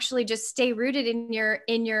can actually just stay rooted in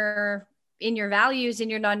your values, in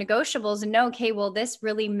your non-negotiables, and know, okay, well, this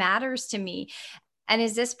really matters to me. And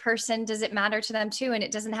is this person, does it matter to them too? And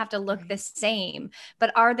it doesn't have to look the same,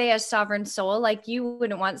 but are they a sovereign soul? Like you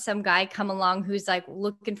wouldn't want some guy come along who's like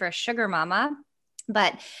looking for a sugar mama.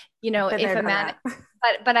 But if a man,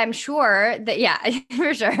 but I'm sure that, yeah,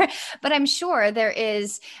 for sure. But I'm sure there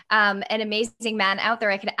is an amazing man out there.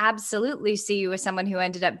 I could absolutely see you as someone who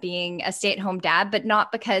ended up being a stay-at-home dad, but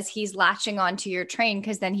not because he's latching onto your train,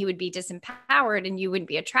 because then he would be disempowered and you wouldn't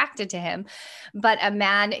be attracted to him. But a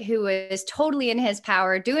man who is totally in his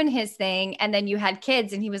power, doing his thing, and then you had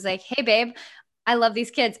kids and he was like, hey, babe, I love these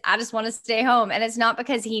kids. I just want to stay home. And it's not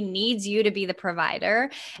because he needs you to be the provider.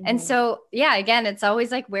 Mm-hmm. And so, yeah, again, it's always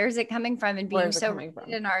like, where's it coming from? And being so rooted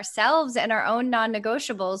in ourselves and our own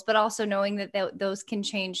non-negotiables, but also knowing that those can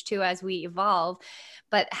change too as we evolve.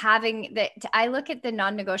 But having that, I look at the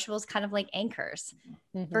non-negotiables kind of like anchors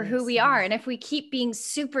for who we are. And if we keep being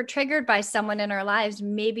super triggered by someone in our lives,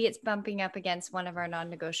 maybe it's bumping up against one of our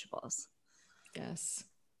non-negotiables. Yes.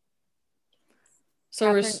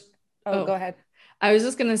 So go ahead. I was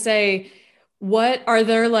just going to say, what are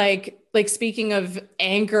there like speaking of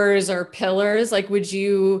anchors or pillars, like, would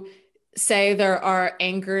you say there are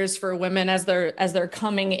anchors for women as they're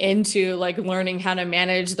coming into like learning how to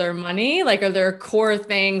manage their money? Like, are there core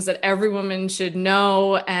things that every woman should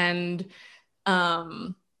know? And,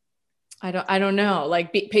 I don't know,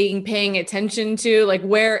 like paying attention to, like,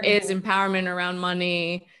 where is empowerment around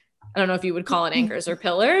money? I don't know if you would call it anchors or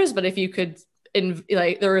pillars, but if you could,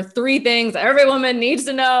 like, there are 3 things that every woman needs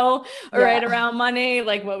to know, right, around money,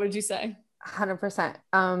 like, what would you say? 100%.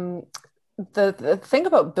 The thing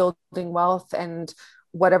about building wealth and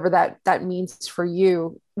whatever that means for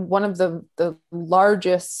you, one of the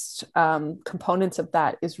largest components of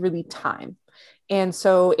that is really time. And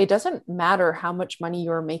so it doesn't matter how much money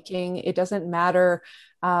you're making. It doesn't matter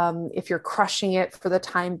if you're crushing it for the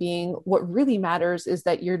time being. What really matters is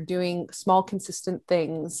that you're doing small, consistent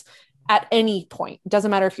things at any point. It doesn't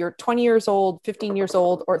matter if you're 20 years old, 15 years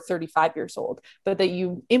old, or 35 years old, but that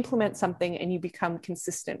you implement something and you become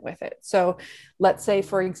consistent with it. So let's say,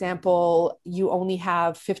 for example, you only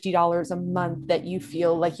have $50 a month that you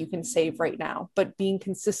feel like you can save right now, but being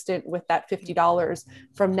consistent with that $50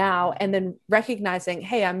 from now, and then recognizing,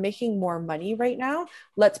 hey, I'm making more money right now.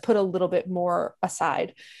 Let's put a little bit more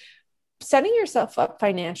aside. Setting yourself up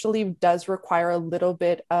financially does require a little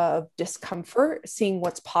bit of discomfort, seeing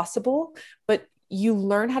what's possible, but you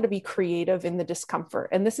learn how to be creative in the discomfort.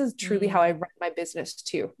 And this is truly how I run my business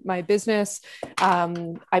too. My business,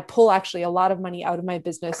 I pull actually a lot of money out of my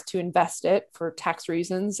business to invest it for tax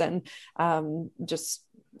reasons and just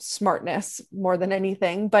smartness more than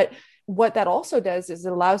anything. But what that also does is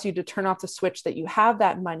it allows you to turn off the switch that you have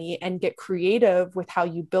that money and get creative with how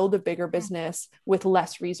you build a bigger business with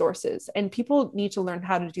less resources. And people need to learn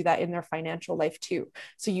how to do that in their financial life too.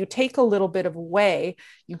 So you take a little bit of away,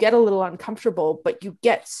 you get a little uncomfortable, but you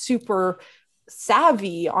get super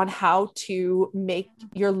savvy on how to make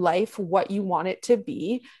your life what you want it to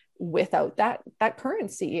be without that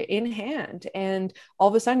currency in hand. And all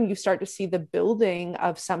of a sudden you start to see the building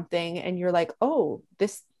of something and you're like, oh,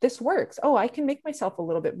 this works. Oh, I can make myself a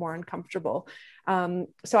little bit more uncomfortable.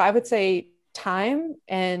 So I would say time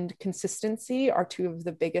and consistency are two of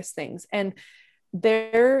the biggest things. And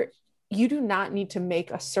you do not need to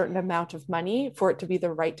make a certain amount of money for it to be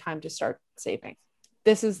the right time to start saving.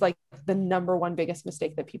 This is like the number one biggest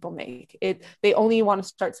mistake that people make. They only want to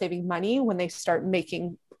start saving money when they start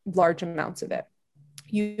making large amounts of it.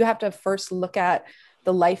 You have to first look at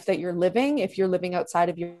the life that you're living. If you're living outside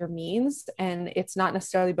of your means, and it's not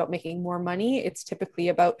necessarily about making more money, it's typically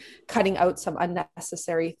about cutting out some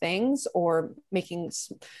unnecessary things or making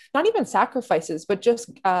not even sacrifices, but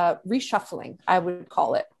just reshuffling, I would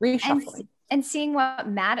call it reshuffling. And seeing what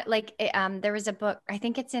matter, like there was a book, I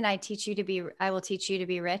think it's in I Will Teach You to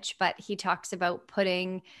Be Rich, but he talks about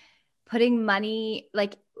putting money,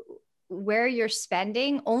 like where you're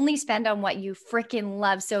spending, only spend on what you freaking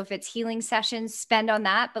love. So if it's healing sessions, spend on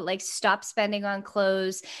that, but like stop spending on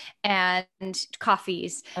clothes and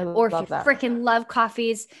coffees. Or if you freaking love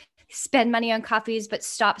coffees, spend money on coffees, but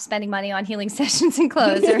stop spending money on healing sessions and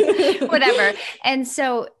clothes or whatever. And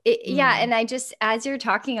so, and I just, as you're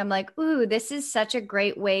talking, I'm like, ooh, this is such a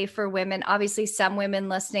great way for women. Obviously, some women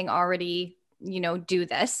listening already, do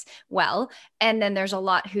this well. And then there's a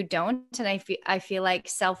lot who don't. And I feel like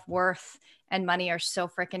self-worth and money are so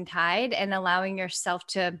freaking tied, and allowing yourself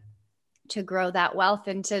to grow that wealth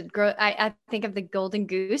and to grow. I think of the golden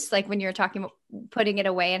goose, like when you're talking about putting it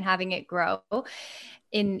away and having it grow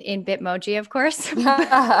in Bitmoji, of course,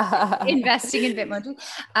 investing in Bitmoji,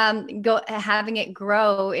 having it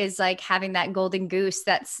grow is like having that golden goose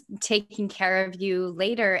that's taking care of you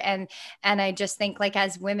later. And I just think, like,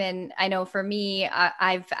 as women, I know for me,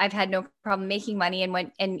 I've had no problem making money.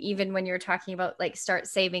 And even when you're talking about like start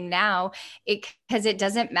saving now, because it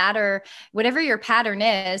doesn't matter whatever your pattern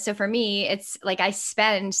is. So for me, it's like I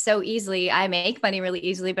spend so easily. I make money really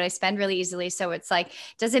easily, but I spend really easily. So it's like,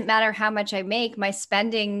 doesn't matter how much I make, my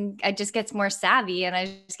spending, I just gets more savvy and I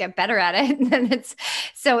just get better at it. And it's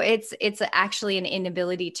actually an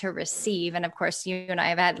inability to receive. And of course, you and I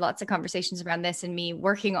have had lots of conversations around this, and me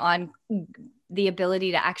working on the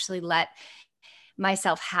ability to actually let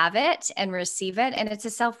myself have it and receive it. And it's a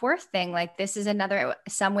self-worth thing. Like, this is another,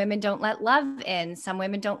 some women don't let love in, some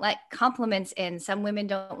women don't let compliments in, some women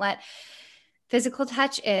don't let physical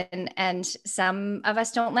touch in, and some of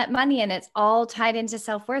us don't let money in. It's all tied into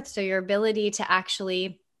self-worth. So your ability to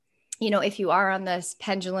actually, if you are on this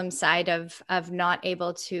pendulum side of not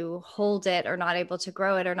able to hold it or not able to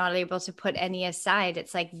grow it or not able to put any aside,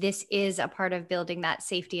 it's like, this is a part of building that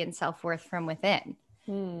safety and self-worth from within.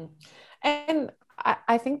 And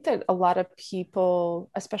I think that a lot of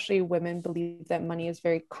people, especially women, believe that money is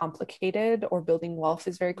very complicated, or building wealth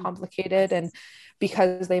is very complicated. And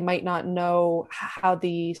because they might not know how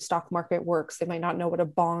the stock market works, they might not know what a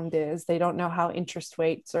bond is, they don't know how interest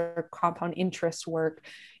rates or compound interest work.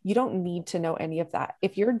 You don't need to know any of that.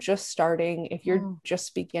 If you're just starting, if you're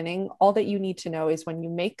just beginning, all that you need to know is when you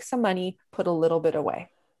make some money, put a little bit away.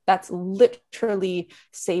 That's literally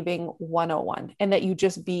saving 101, and that you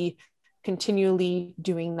just be continually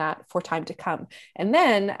doing that for time to come. And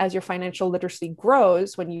then as your financial literacy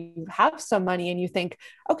grows, when you have some money and you think,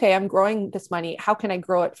 okay, I'm growing this money, how can I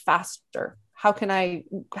grow it faster? What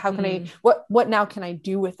now can I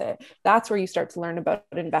do with it? That's where you start to learn about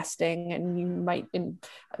investing, and you might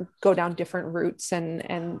go down different routes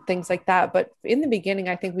and things like that. But in the beginning,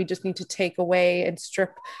 I think we just need to take away and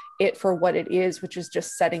strip it for what it is, which is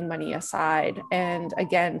just setting money aside. And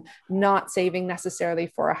again, not saving necessarily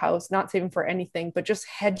for a house, not saving for anything, but just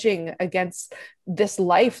hedging against this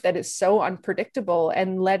life that is so unpredictable,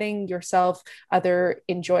 and letting yourself either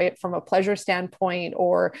enjoy it from a pleasure standpoint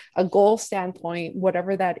or a goal standpoint,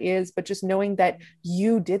 whatever that is, but just knowing that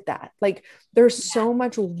you did that. Like, there's so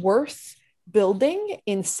much worth building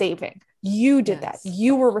in saving. You did that.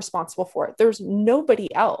 You were responsible for it. There's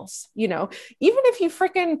nobody else, even if you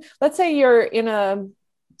let's say you're in a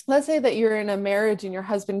let's say that you're in a marriage and your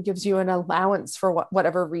husband gives you an allowance for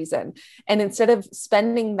whatever reason, and instead of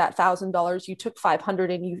spending that $1,000, you took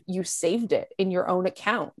 500 and you saved it in your own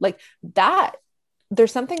account, like that.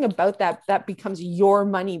 There's something about that becomes your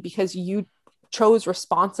money because you chose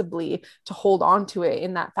responsibly to hold on to it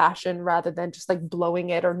in that fashion, rather than just like blowing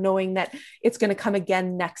it or knowing that it's going to come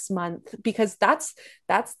again next month. Because that's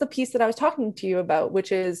the piece that I was talking to you about,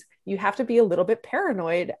 which is you have to be a little bit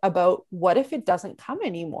paranoid about what if it doesn't come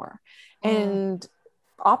anymore. And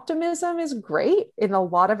optimism is great in a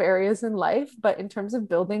lot of areas in life, but in terms of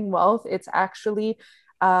building wealth, it's actually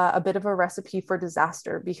a bit of a recipe for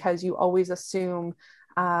disaster, because you always assume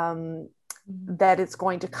that it's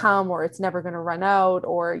going to come, or it's never going to run out,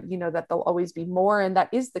 or that there'll always be more. And that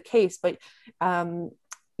is the case, but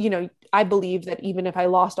I believe that even if I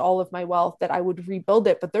lost all of my wealth, that I would rebuild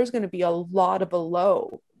it, but there's going to be a lot of a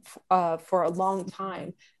low for a long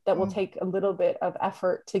time that will take a little bit of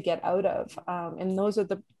effort to get out of, and those are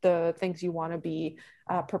the things you want to be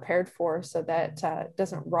prepared for, so that it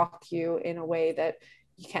doesn't rock you in a way that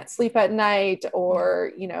you can't sleep at night,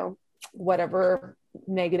 or whatever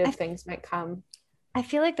negative things might come. I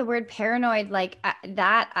feel like the word paranoid, like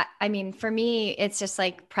that, I mean, for me, it's just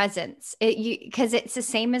like presence. Because it's the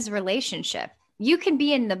same as relationship. You can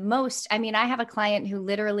be in the most, I mean, I have a client who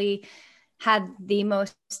literally had the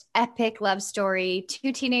most epic love story,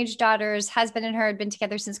 2 teenage daughters, husband and her had been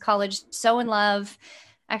together since college, so in love.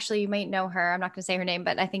 Actually, you might know her. I'm not going to say her name,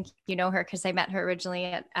 but I think you know her because I met her originally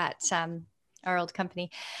at our old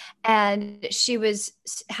company. And she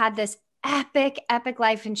had this epic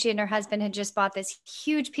life, and she and her husband had just bought this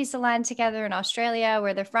huge piece of land together in Australia,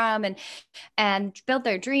 where they're from, and built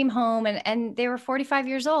their dream home, and they were 45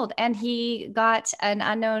 years old, and he got an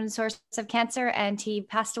unknown source of cancer, and he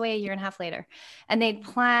passed away a year and a half later. And they'd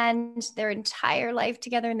planned their entire life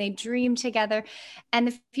together, and they dreamed together, and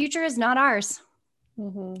the future is not ours.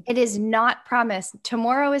 It is not promised.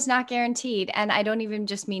 Tomorrow is not guaranteed. And I don't even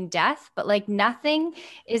just mean death, but like nothing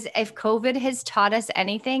is, if COVID has taught us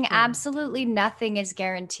anything, absolutely nothing is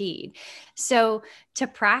guaranteed. So to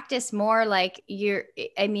practice more, like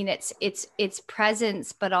it's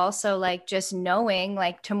presence, but also like just knowing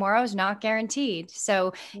like tomorrow's not guaranteed.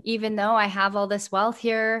 So even though I have all this wealth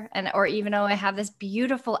here, or even though I have this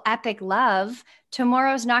beautiful, epic love,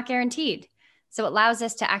 tomorrow's not guaranteed. So it allows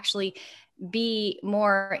us to actually be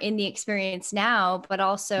more in the experience now, but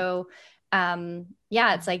also,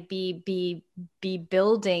 it's like be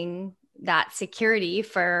building that security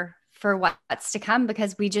for what's to come,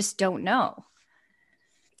 because we just don't know.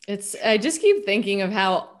 I just keep thinking of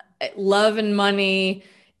how love and money,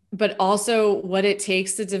 but also what it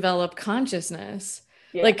takes to develop consciousness.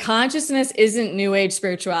 Yeah. Like consciousness isn't new age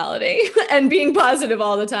spirituality and being positive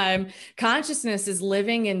all the time. Consciousness is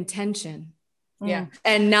living in tension. Yeah.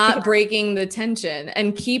 And not breaking the tension,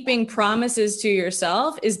 and keeping promises to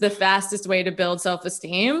yourself is the fastest way to build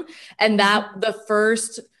self-esteem. And that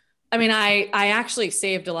I actually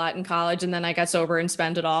saved a lot in college, and then I got sober and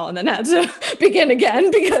spent it all, and then had to begin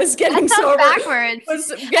again, because getting sober was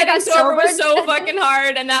so fucking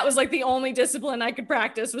hard. And that was like the only discipline I could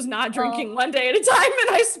practice, was not drinking one day at a time.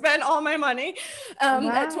 And I spent all my money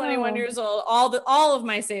at 21 years old. All of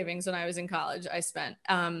my savings when I was in college, I spent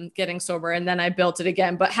getting sober, and then I built it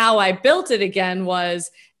again. But how I built it again was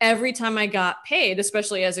every time I got paid,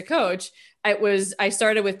 especially as a coach, I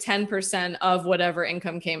started with 10% of whatever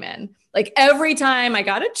income came in. Like every time I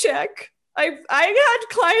got a check, I had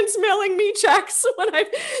clients mailing me checks when I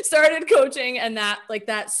started coaching, and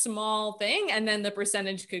that small thing, and then the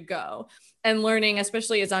percentage could go. And learning,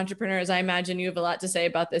 especially as entrepreneurs, I imagine you have a lot to say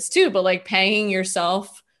about this too, but like paying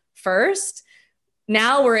yourself first.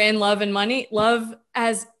 Now we're in love and money, love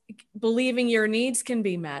as believing your needs can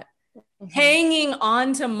be met. Hanging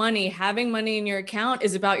on to money, having money in your account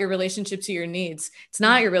is about your relationship to your needs. It's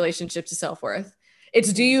not your relationship to self-worth.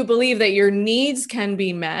 It's, do you believe that your needs can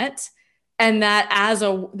be met, and that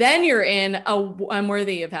then you're in I'm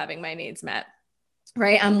worthy of having my needs met,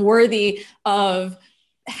 right? I'm worthy of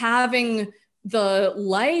having the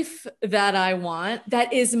life that I want,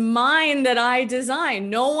 that is mine, that I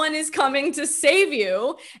design. No one is coming to save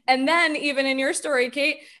you. And then even in your story,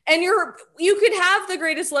 Kate, and you could have the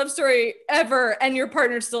greatest love story ever, and your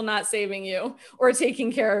partner's still not saving you or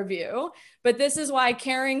taking care of you. But this is why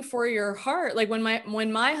caring for your heart, like when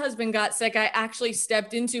my husband got sick, I actually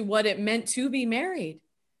stepped into what it meant to be married,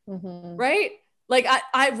 right? Like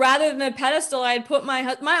I rather than a pedestal, I had put my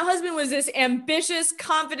husband was this ambitious,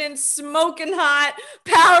 confident, smoking hot,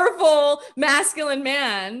 powerful, masculine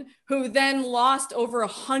man who then lost over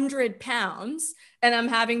 100 pounds, and I'm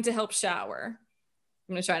having to help shower.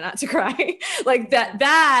 I'm going to try not to cry. Like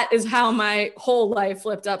that is how my whole life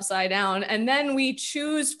flipped upside down. And then we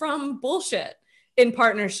choose from bullshit in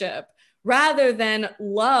partnership rather than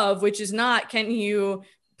love, which is not, can you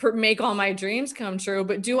make all my dreams come true,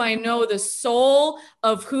 but do I know the soul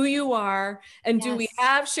of who you are? And do we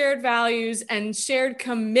have shared values and shared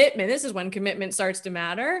commitment? This is when commitment starts to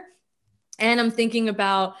matter. And I'm thinking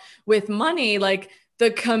about with money, like the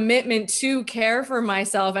commitment to care for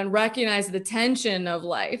myself and recognize the tension of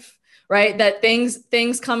life, right? That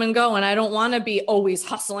things come and go. And I don't want to be always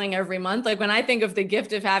hustling every month. Like when I think of the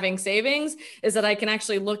gift of having savings is that I can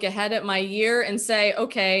actually look ahead at my year and say,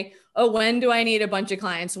 okay, when do I need a bunch of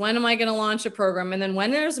clients? When am I going to launch a program? And then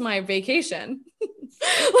when is my vacation?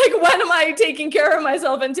 Like when am I taking care of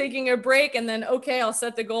myself and taking a break? And then, okay, I'll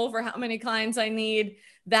set the goal for how many clients I need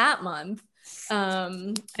that month.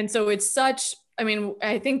 And so it's such, I mean,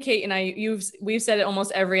 I think Kate and we've said it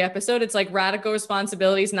almost every episode. It's like radical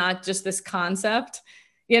responsibility is not just this concept,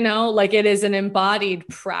 like it is an embodied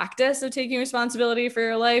practice of taking responsibility for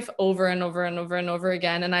your life over and over and over and over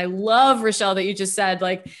again. And I love, Rachelle, that you just said,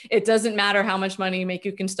 like, it doesn't matter how much money you make,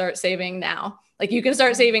 you can start saving now. Like you can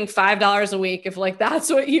start saving $5 a week if like, that's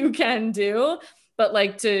what you can do. But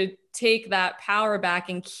like to take that power back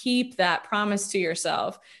and keep that promise to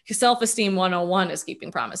yourself. Because self-esteem 101 is keeping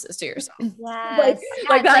promises to yourself. Yes.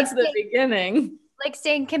 Like that's the beginning. Like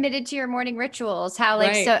staying committed to your morning rituals, how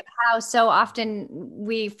so often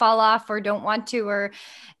we fall off or don't want to,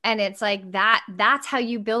 and it's like that's how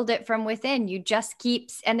you build it from within. You just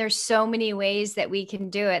and there's so many ways that we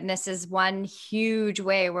can do it. And this is one huge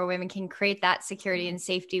way where women can create that security and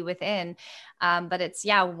safety within. But it's,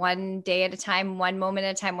 one day at a time, one moment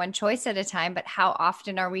at a time, one choice at a time. But how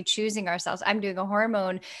often are we choosing ourselves? I'm doing a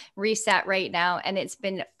hormone reset right now, and it's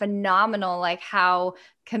been phenomenal, like how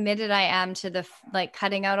committed I am to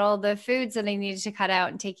cutting out all the foods that I needed to cut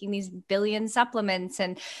out and taking these billion supplements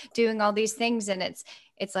and doing all these things. And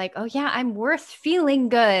it's like, oh yeah, I'm worth feeling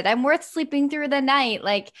good. I'm worth sleeping through the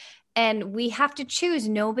night. And we have to choose.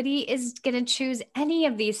 Nobody is going to choose any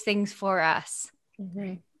of these things for us.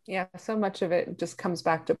 Mm-hmm. Yeah. So much of it just comes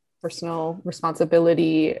back to personal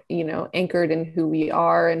responsibility, anchored in who we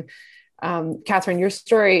are. And Catherine, your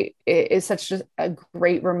story is such a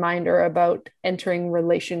great reminder about entering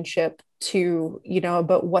relationship to,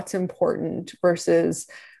 about what's important versus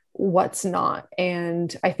what's not.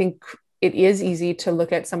 And I think it is easy to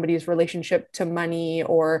look at somebody's relationship to money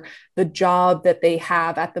or the job that they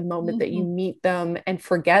have at the moment that you meet them and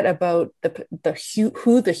forget about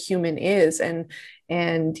who the human is. And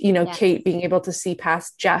Kate being able to see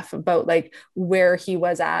past Jeff about like where he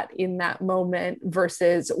was at in that moment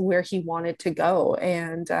versus where he wanted to go.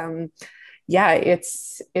 And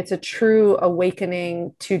it's a true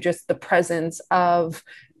awakening to just the presence of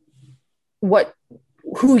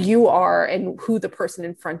who you are and who the person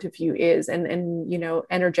in front of you is, and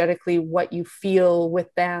energetically what you feel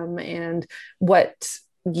with them and what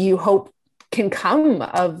you hope can come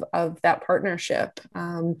of that partnership,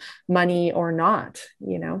 money or not,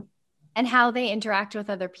 and how they interact with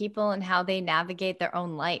other people and how they navigate their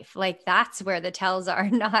own life. Like that's where the tells are,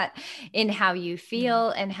 not in how you feel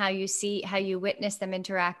and how you witness them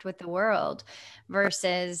interact with the world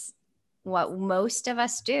versus what most of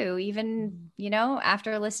us do, even,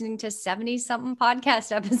 after listening to 70 something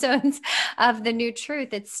podcast episodes of The New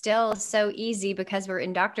Truth, it's still so easy because we're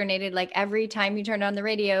indoctrinated. Like every time you turn on the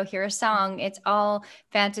radio, hear a song, it's all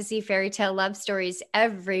fantasy, fairy tale, love stories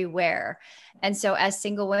everywhere. And so as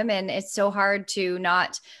single women, it's so hard to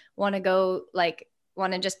not want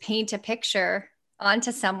to just paint a picture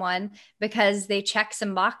onto someone because they check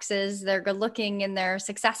some boxes. They're good looking and they're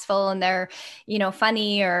successful and they're,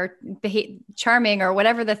 funny or charming or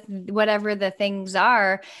whatever the things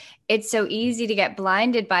are. It's so easy to get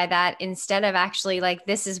blinded by that instead of actually like,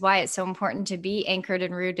 this is why it's so important to be anchored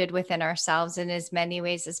and rooted within ourselves in as many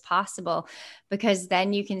ways as possible, because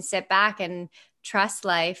then you can sit back and trust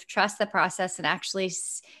life, trust the process, and actually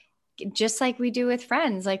just like we do with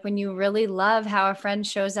friends, like when you really love how a friend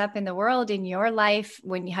shows up in the world, in your life,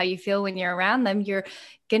 how you feel when you're around them, you're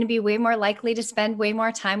going to be way more likely to spend way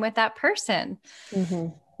more time with that person.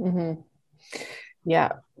 Mm-hmm. Mm-hmm.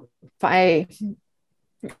 Yeah.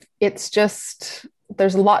 It's just,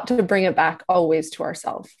 there's a lot to bring it back always to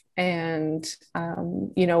ourselves. And,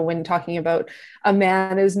 when talking about a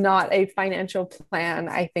man is not a financial plan,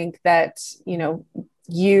 I think that,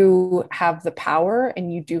 you have the power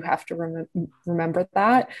and you do have to remember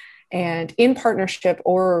that. And in partnership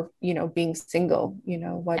or, being single,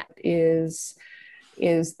 what is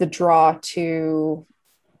the draw to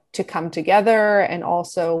come together, and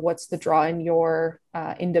also what's the draw in your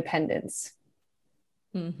independence.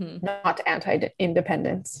 not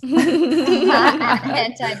anti-independence.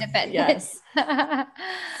 Anti-dependence. Yes.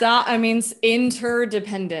 So, I mean,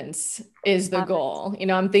 interdependence is the goal. You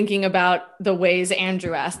know, I'm thinking about the ways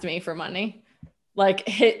Andrew asked me for money, like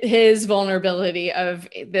his vulnerability of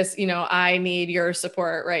this, you know, I need your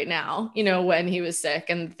support right now, you know, when he was sick,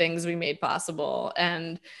 and things we made possible.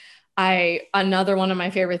 And another one of my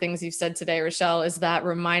favorite things you've said today, Rachelle, is that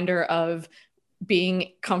reminder of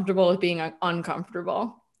being comfortable with being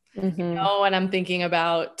uncomfortable. You know, and I'm thinking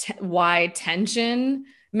about why tension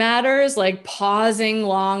matters, like pausing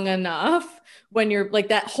long enough when you're like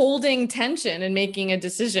that, holding tension and making a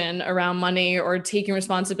decision around money or taking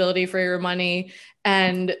responsibility for your money.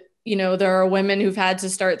 And, you know, there are women who've had to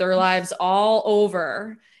start their lives all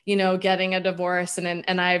over, you know, getting a divorce.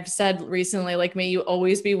 And I've said recently, like, may you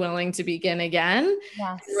always be willing to begin again.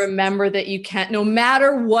 Yes. Remember that you can't, no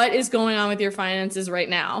matter what is going on with your finances right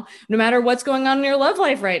now, no matter what's going on in your love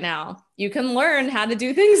life right now, you can learn how to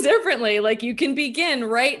do things differently. Like, you can begin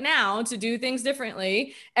right now to do things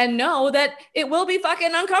differently, and know that it will be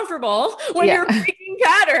fucking uncomfortable when you're breaking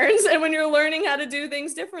patterns and when you're learning how to do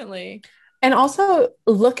things differently. And also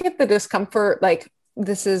look at the discomfort. Like,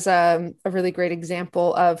 this is a really great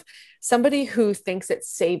example of somebody who thinks that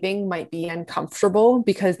saving might be uncomfortable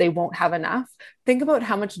because they won't have enough. Think about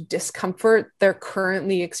how much discomfort they're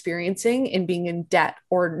currently experiencing in being in debt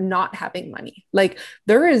or not having money. Like,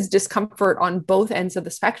 there is discomfort on both ends of the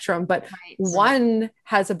spectrum, but one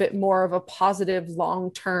has a bit more of a positive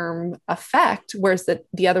long-term effect, whereas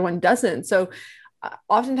the other one doesn't. So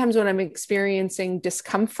oftentimes when I'm experiencing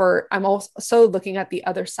discomfort, I'm also looking at the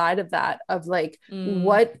other side of that, of like,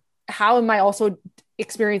 how am I also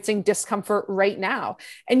experiencing discomfort right now?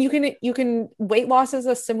 And you can weight loss is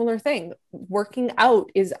a similar thing. Working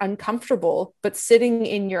out is uncomfortable, but sitting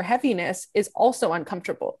in your heaviness is also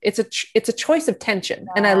uncomfortable. It's a choice of tension.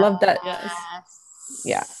 And I love that. Yes.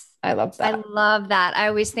 Yeah. I love that. I love that. I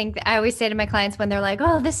always say to my clients when they're like,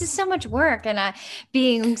 oh, this is so much work, and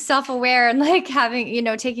being self-aware and like having, you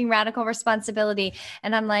know, taking radical responsibility.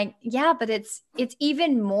 And I'm like, yeah, but it's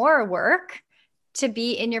even more work to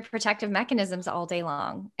be in your protective mechanisms all day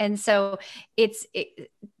long. And so it's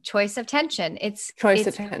choice of tension. It's choice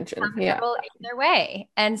of tension. Yeah. Either way.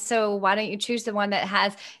 And so why don't you choose the one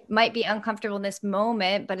that might be uncomfortable in this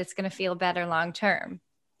moment, but it's going to feel better long-term.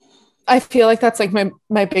 I feel like that's like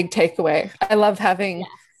my big takeaway. I love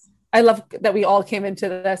that we all came into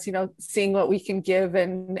this, you know, seeing what we can give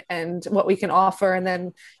and what we can offer. And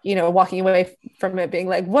then, you know, walking away from it being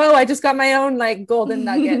like, whoa, I just got my own like golden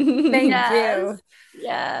nugget. Thank you.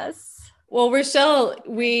 Yes. Well, Rachelle,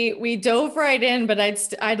 we dove right in, but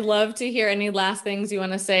I'd love to hear any last things you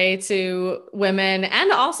want to say to women,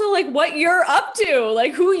 and also like what you're up to,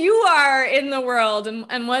 like who you are in the world,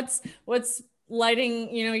 and what's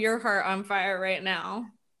lighting, you know, your heart on fire right now.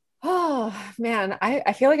 Oh man,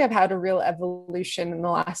 I feel like I've had a real evolution in the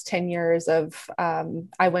last 10 years of,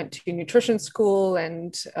 I went to nutrition school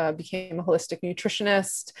and became a holistic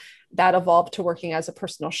nutritionist. That evolved to working as a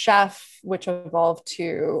personal chef, which evolved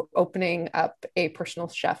to opening up a personal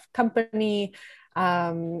chef company.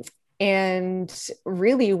 And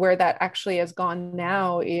really where that actually has gone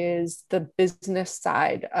now is the business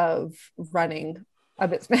side of running a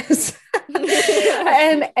business.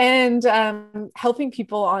 and helping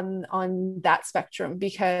people on that spectrum,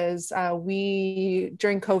 because we,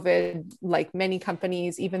 during COVID, like many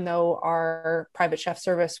companies, even though our private chef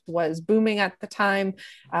service was booming at the time,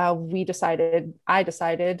 I decided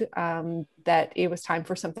that it was time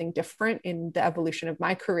for something different in the evolution of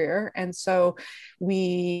my career. And so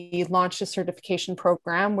we launched a certification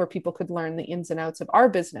program where people could learn the ins and outs of our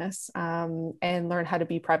business, and learn how to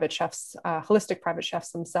be private chefs, holistic private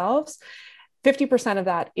chefs themselves. 50% of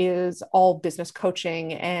that is all business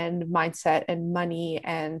coaching and mindset and money.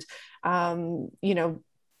 And,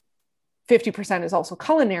 50% is also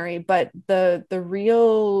culinary, but the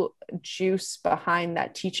real juice behind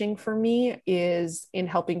that teaching for me is in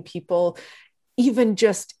helping people, even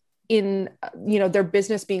just in, their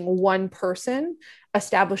business being one person,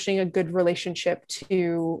 establishing a good relationship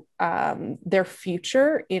to their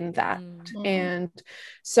future in that. Mm-hmm. And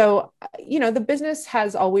so, the business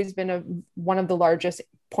has always been one of the largest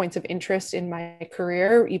points of interest in my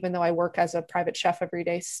career, even though I work as a private chef every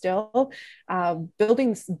day still.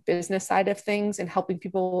 Building this business side of things and helping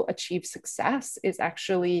people achieve success is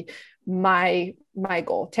actually my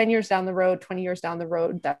goal. 10 years down the road, 20 years down the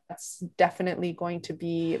road, that's definitely going to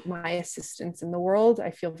be my assistance in the world.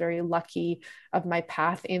 I feel very lucky of my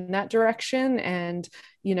path in that direction. And,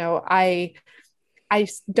 I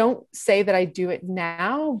don't say that I do it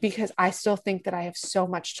now because I still think that I have so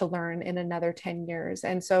much to learn in another 10 years.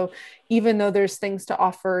 And so even though there's things to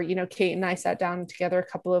offer, Kate and I sat down together a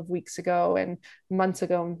couple of weeks ago and months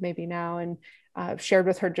ago, maybe now, and shared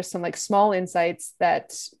with her just some like small insights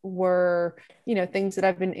that were, things that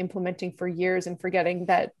I've been implementing for years, and forgetting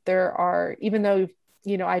that there are, even though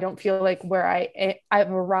I don't feel like I've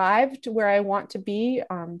arrived where I want to be,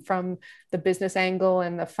 from the business angle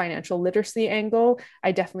and the financial literacy angle.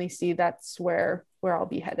 I definitely see that's where I'll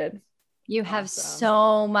be headed. You have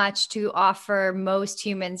so much to offer most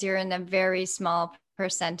humans. You're in a very small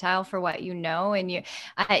percentile for what you know, and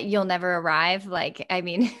you'll never arrive. Like, I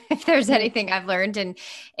mean, if there's anything I've learned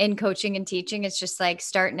in coaching and teaching, it's just like,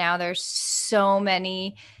 start now. There's so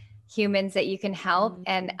many humans that you can help.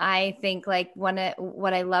 And I think like what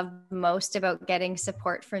I love most about getting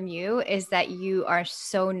support from you is that you are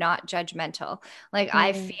so not judgmental. Like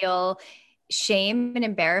I feel shame and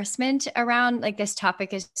embarrassment around like this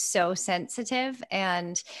topic is so sensitive,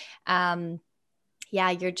 and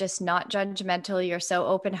you're just not judgmental. You're so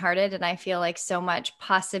open-hearted, and I feel like so much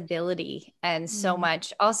possibility and so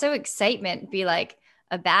much also excitement. Be like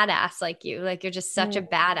a badass like you. Like you're just such a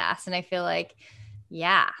badass, and I feel like,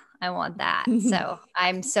 I want that. So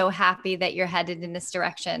I'm so happy that you're headed in this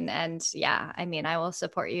direction. And I mean, I will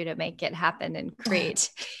support you to make it happen and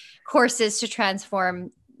create courses to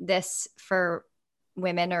transform this for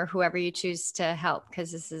women or whoever you choose to help,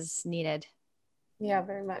 because this is needed. Yeah,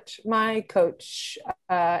 very much. My coach,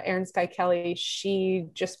 Erin Sky Kelly, she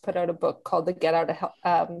just put out a book called the Get the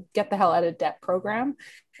Hell Out of Debt program.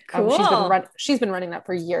 Cool. She's been running that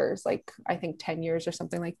for years, like I think 10 years or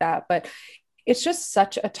something like that. But it's just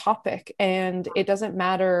such a topic, and it doesn't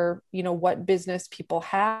matter, what business people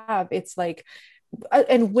have. It's like,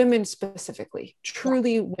 and women specifically,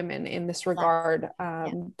 truly women in this regard.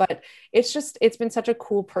 But it's been such a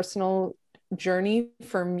cool personal journey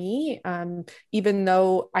for me. Even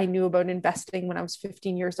though I knew about investing when I was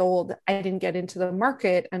 15 years old, I didn't get into the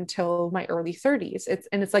market until my early 30s.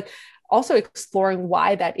 It's like also exploring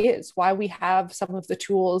why that is, why we have some of the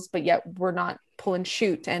tools, but yet we're not pull and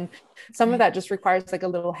shoot. And some of that just requires like a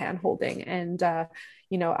little hand holding. And,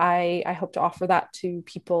 I hope to offer that to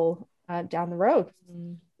people down the road.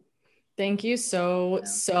 Thank you so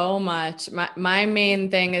much. My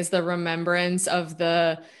main thing is the remembrance of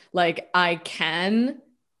the, like, I can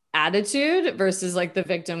attitude versus like the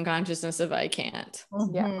victim consciousness of I can't.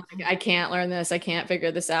 Like, I can't learn this. I can't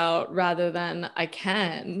figure this out, rather than I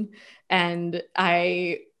can. And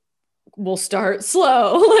I will start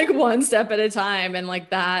slow, like one step at a time. And like,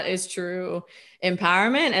 that is true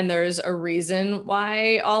empowerment. And there's a reason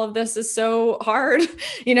why all of this is so hard,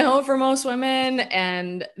 for most women,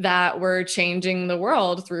 and that we're changing the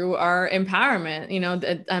world through our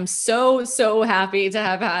empowerment. I'm so happy to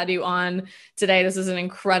have had you on today. This is an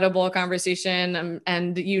incredible conversation.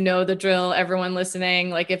 And the drill, everyone listening.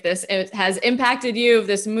 Like, if this has impacted you, if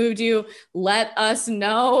this moved you, let us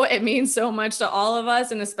know. It means so much to all of us,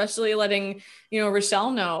 and especially letting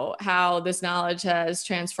Rachelle know how this knowledge has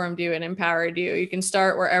transformed you and empowered you. You can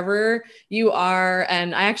start wherever you are.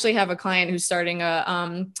 And I actually have a client who's starting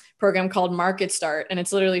a program called Market Start, and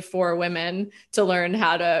it's literally for women to learn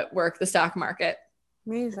how to work the stock market.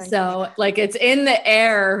 Amazing. So like, it's in the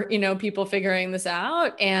air, people figuring this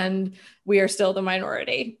out, and we are still the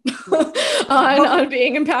minority on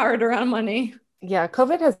being empowered around money. Yeah,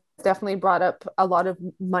 COVID has definitely brought up a lot of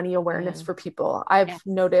money awareness for people. I've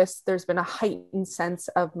noticed there's been a heightened sense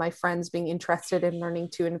of my friends being interested in learning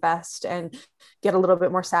to invest and get a little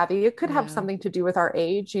bit more savvy. It could have something to do with our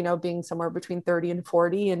age, being somewhere between 30 and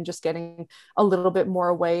 40, and just getting a little bit more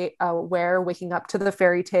aware, waking up to the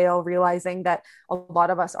fairy tale, realizing that a lot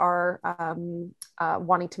of us are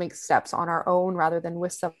wanting to make steps on our own rather than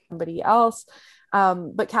with somebody else.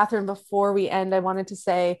 But Catherine, before we end, I wanted to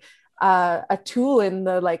say, a tool in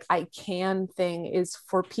the like I can thing is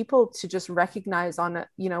for people to just recognize on,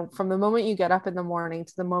 from the moment you get up in the morning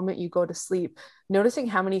to the moment you go to sleep, noticing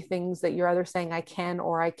how many things that you're either saying I can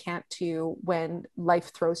or I can't to when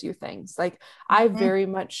life throws you things. Like I very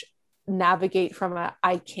much navigate from a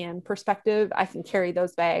I can perspective. I can carry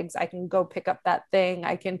those bags. I can go pick up that thing.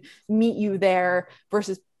 I can meet you there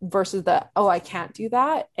versus the, oh, I can't do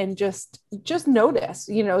that. And just notice,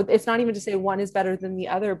 it's not even to say one is better than the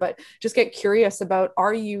other, but just get curious about,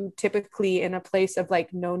 are you typically in a place of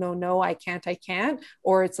like, no, I can't,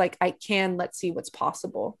 or it's like, I can, let's see what's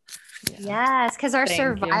possible. Yes, because our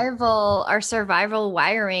survival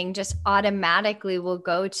wiring just automatically will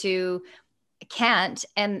go to can't,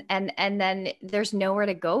 and then there's nowhere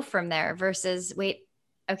to go from there, versus wait,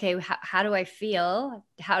 okay, how do I feel?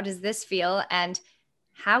 How does this feel? And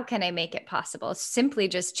how can I make it possible? Simply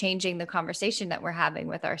just changing the conversation that we're having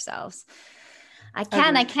with ourselves. I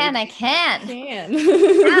can. Wow.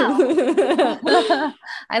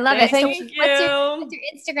 I love it. So what's your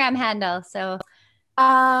Instagram handle? So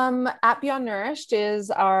at Beyond Nourished is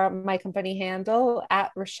my company handle.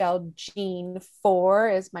 At Rachelle Jean 4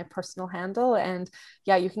 is my personal handle. And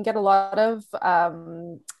yeah, you can get a lot of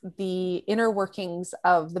the inner workings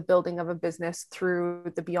of the building of a business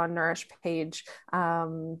through the Beyond Nourished page.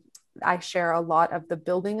 I share a lot of the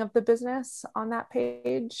building of the business on that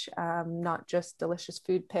page, not just delicious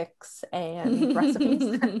food pics and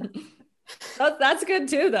recipes. That's good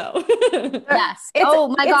too, though. Yes.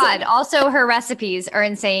 Oh my God. Also, her recipes are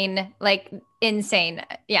insane, like insane.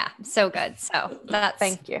 Yeah. So good. So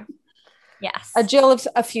thank you. Yes. A Jill of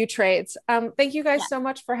a few trades. Thank you guys so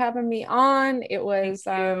much for having me on. It was,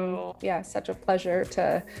 such a pleasure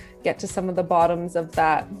to get to some of the bottoms of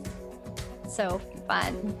that. So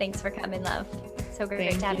fun. Thanks for coming, love. So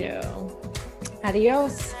great to have you.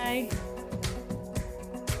 Adios. Bye.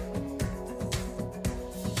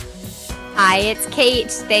 Hi, it's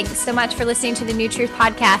Kate. Thanks so much for listening to the New Truth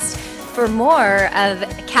podcast. For more of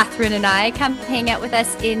Catherine and I, come hang out with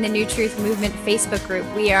us in the New Truth Movement Facebook group.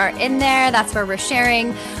 We are in there. That's where we're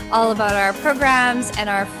sharing all about our programs and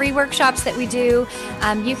our free workshops that we do.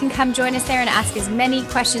 You can come join us there and ask as many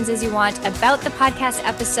questions as you want about the podcast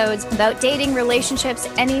episodes, about dating, relationships,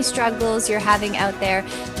 any struggles you're having out there.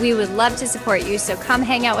 We would love to support you. So come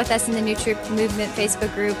hang out with us in the New Truth Movement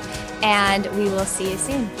Facebook group, and we will see you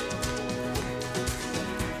soon.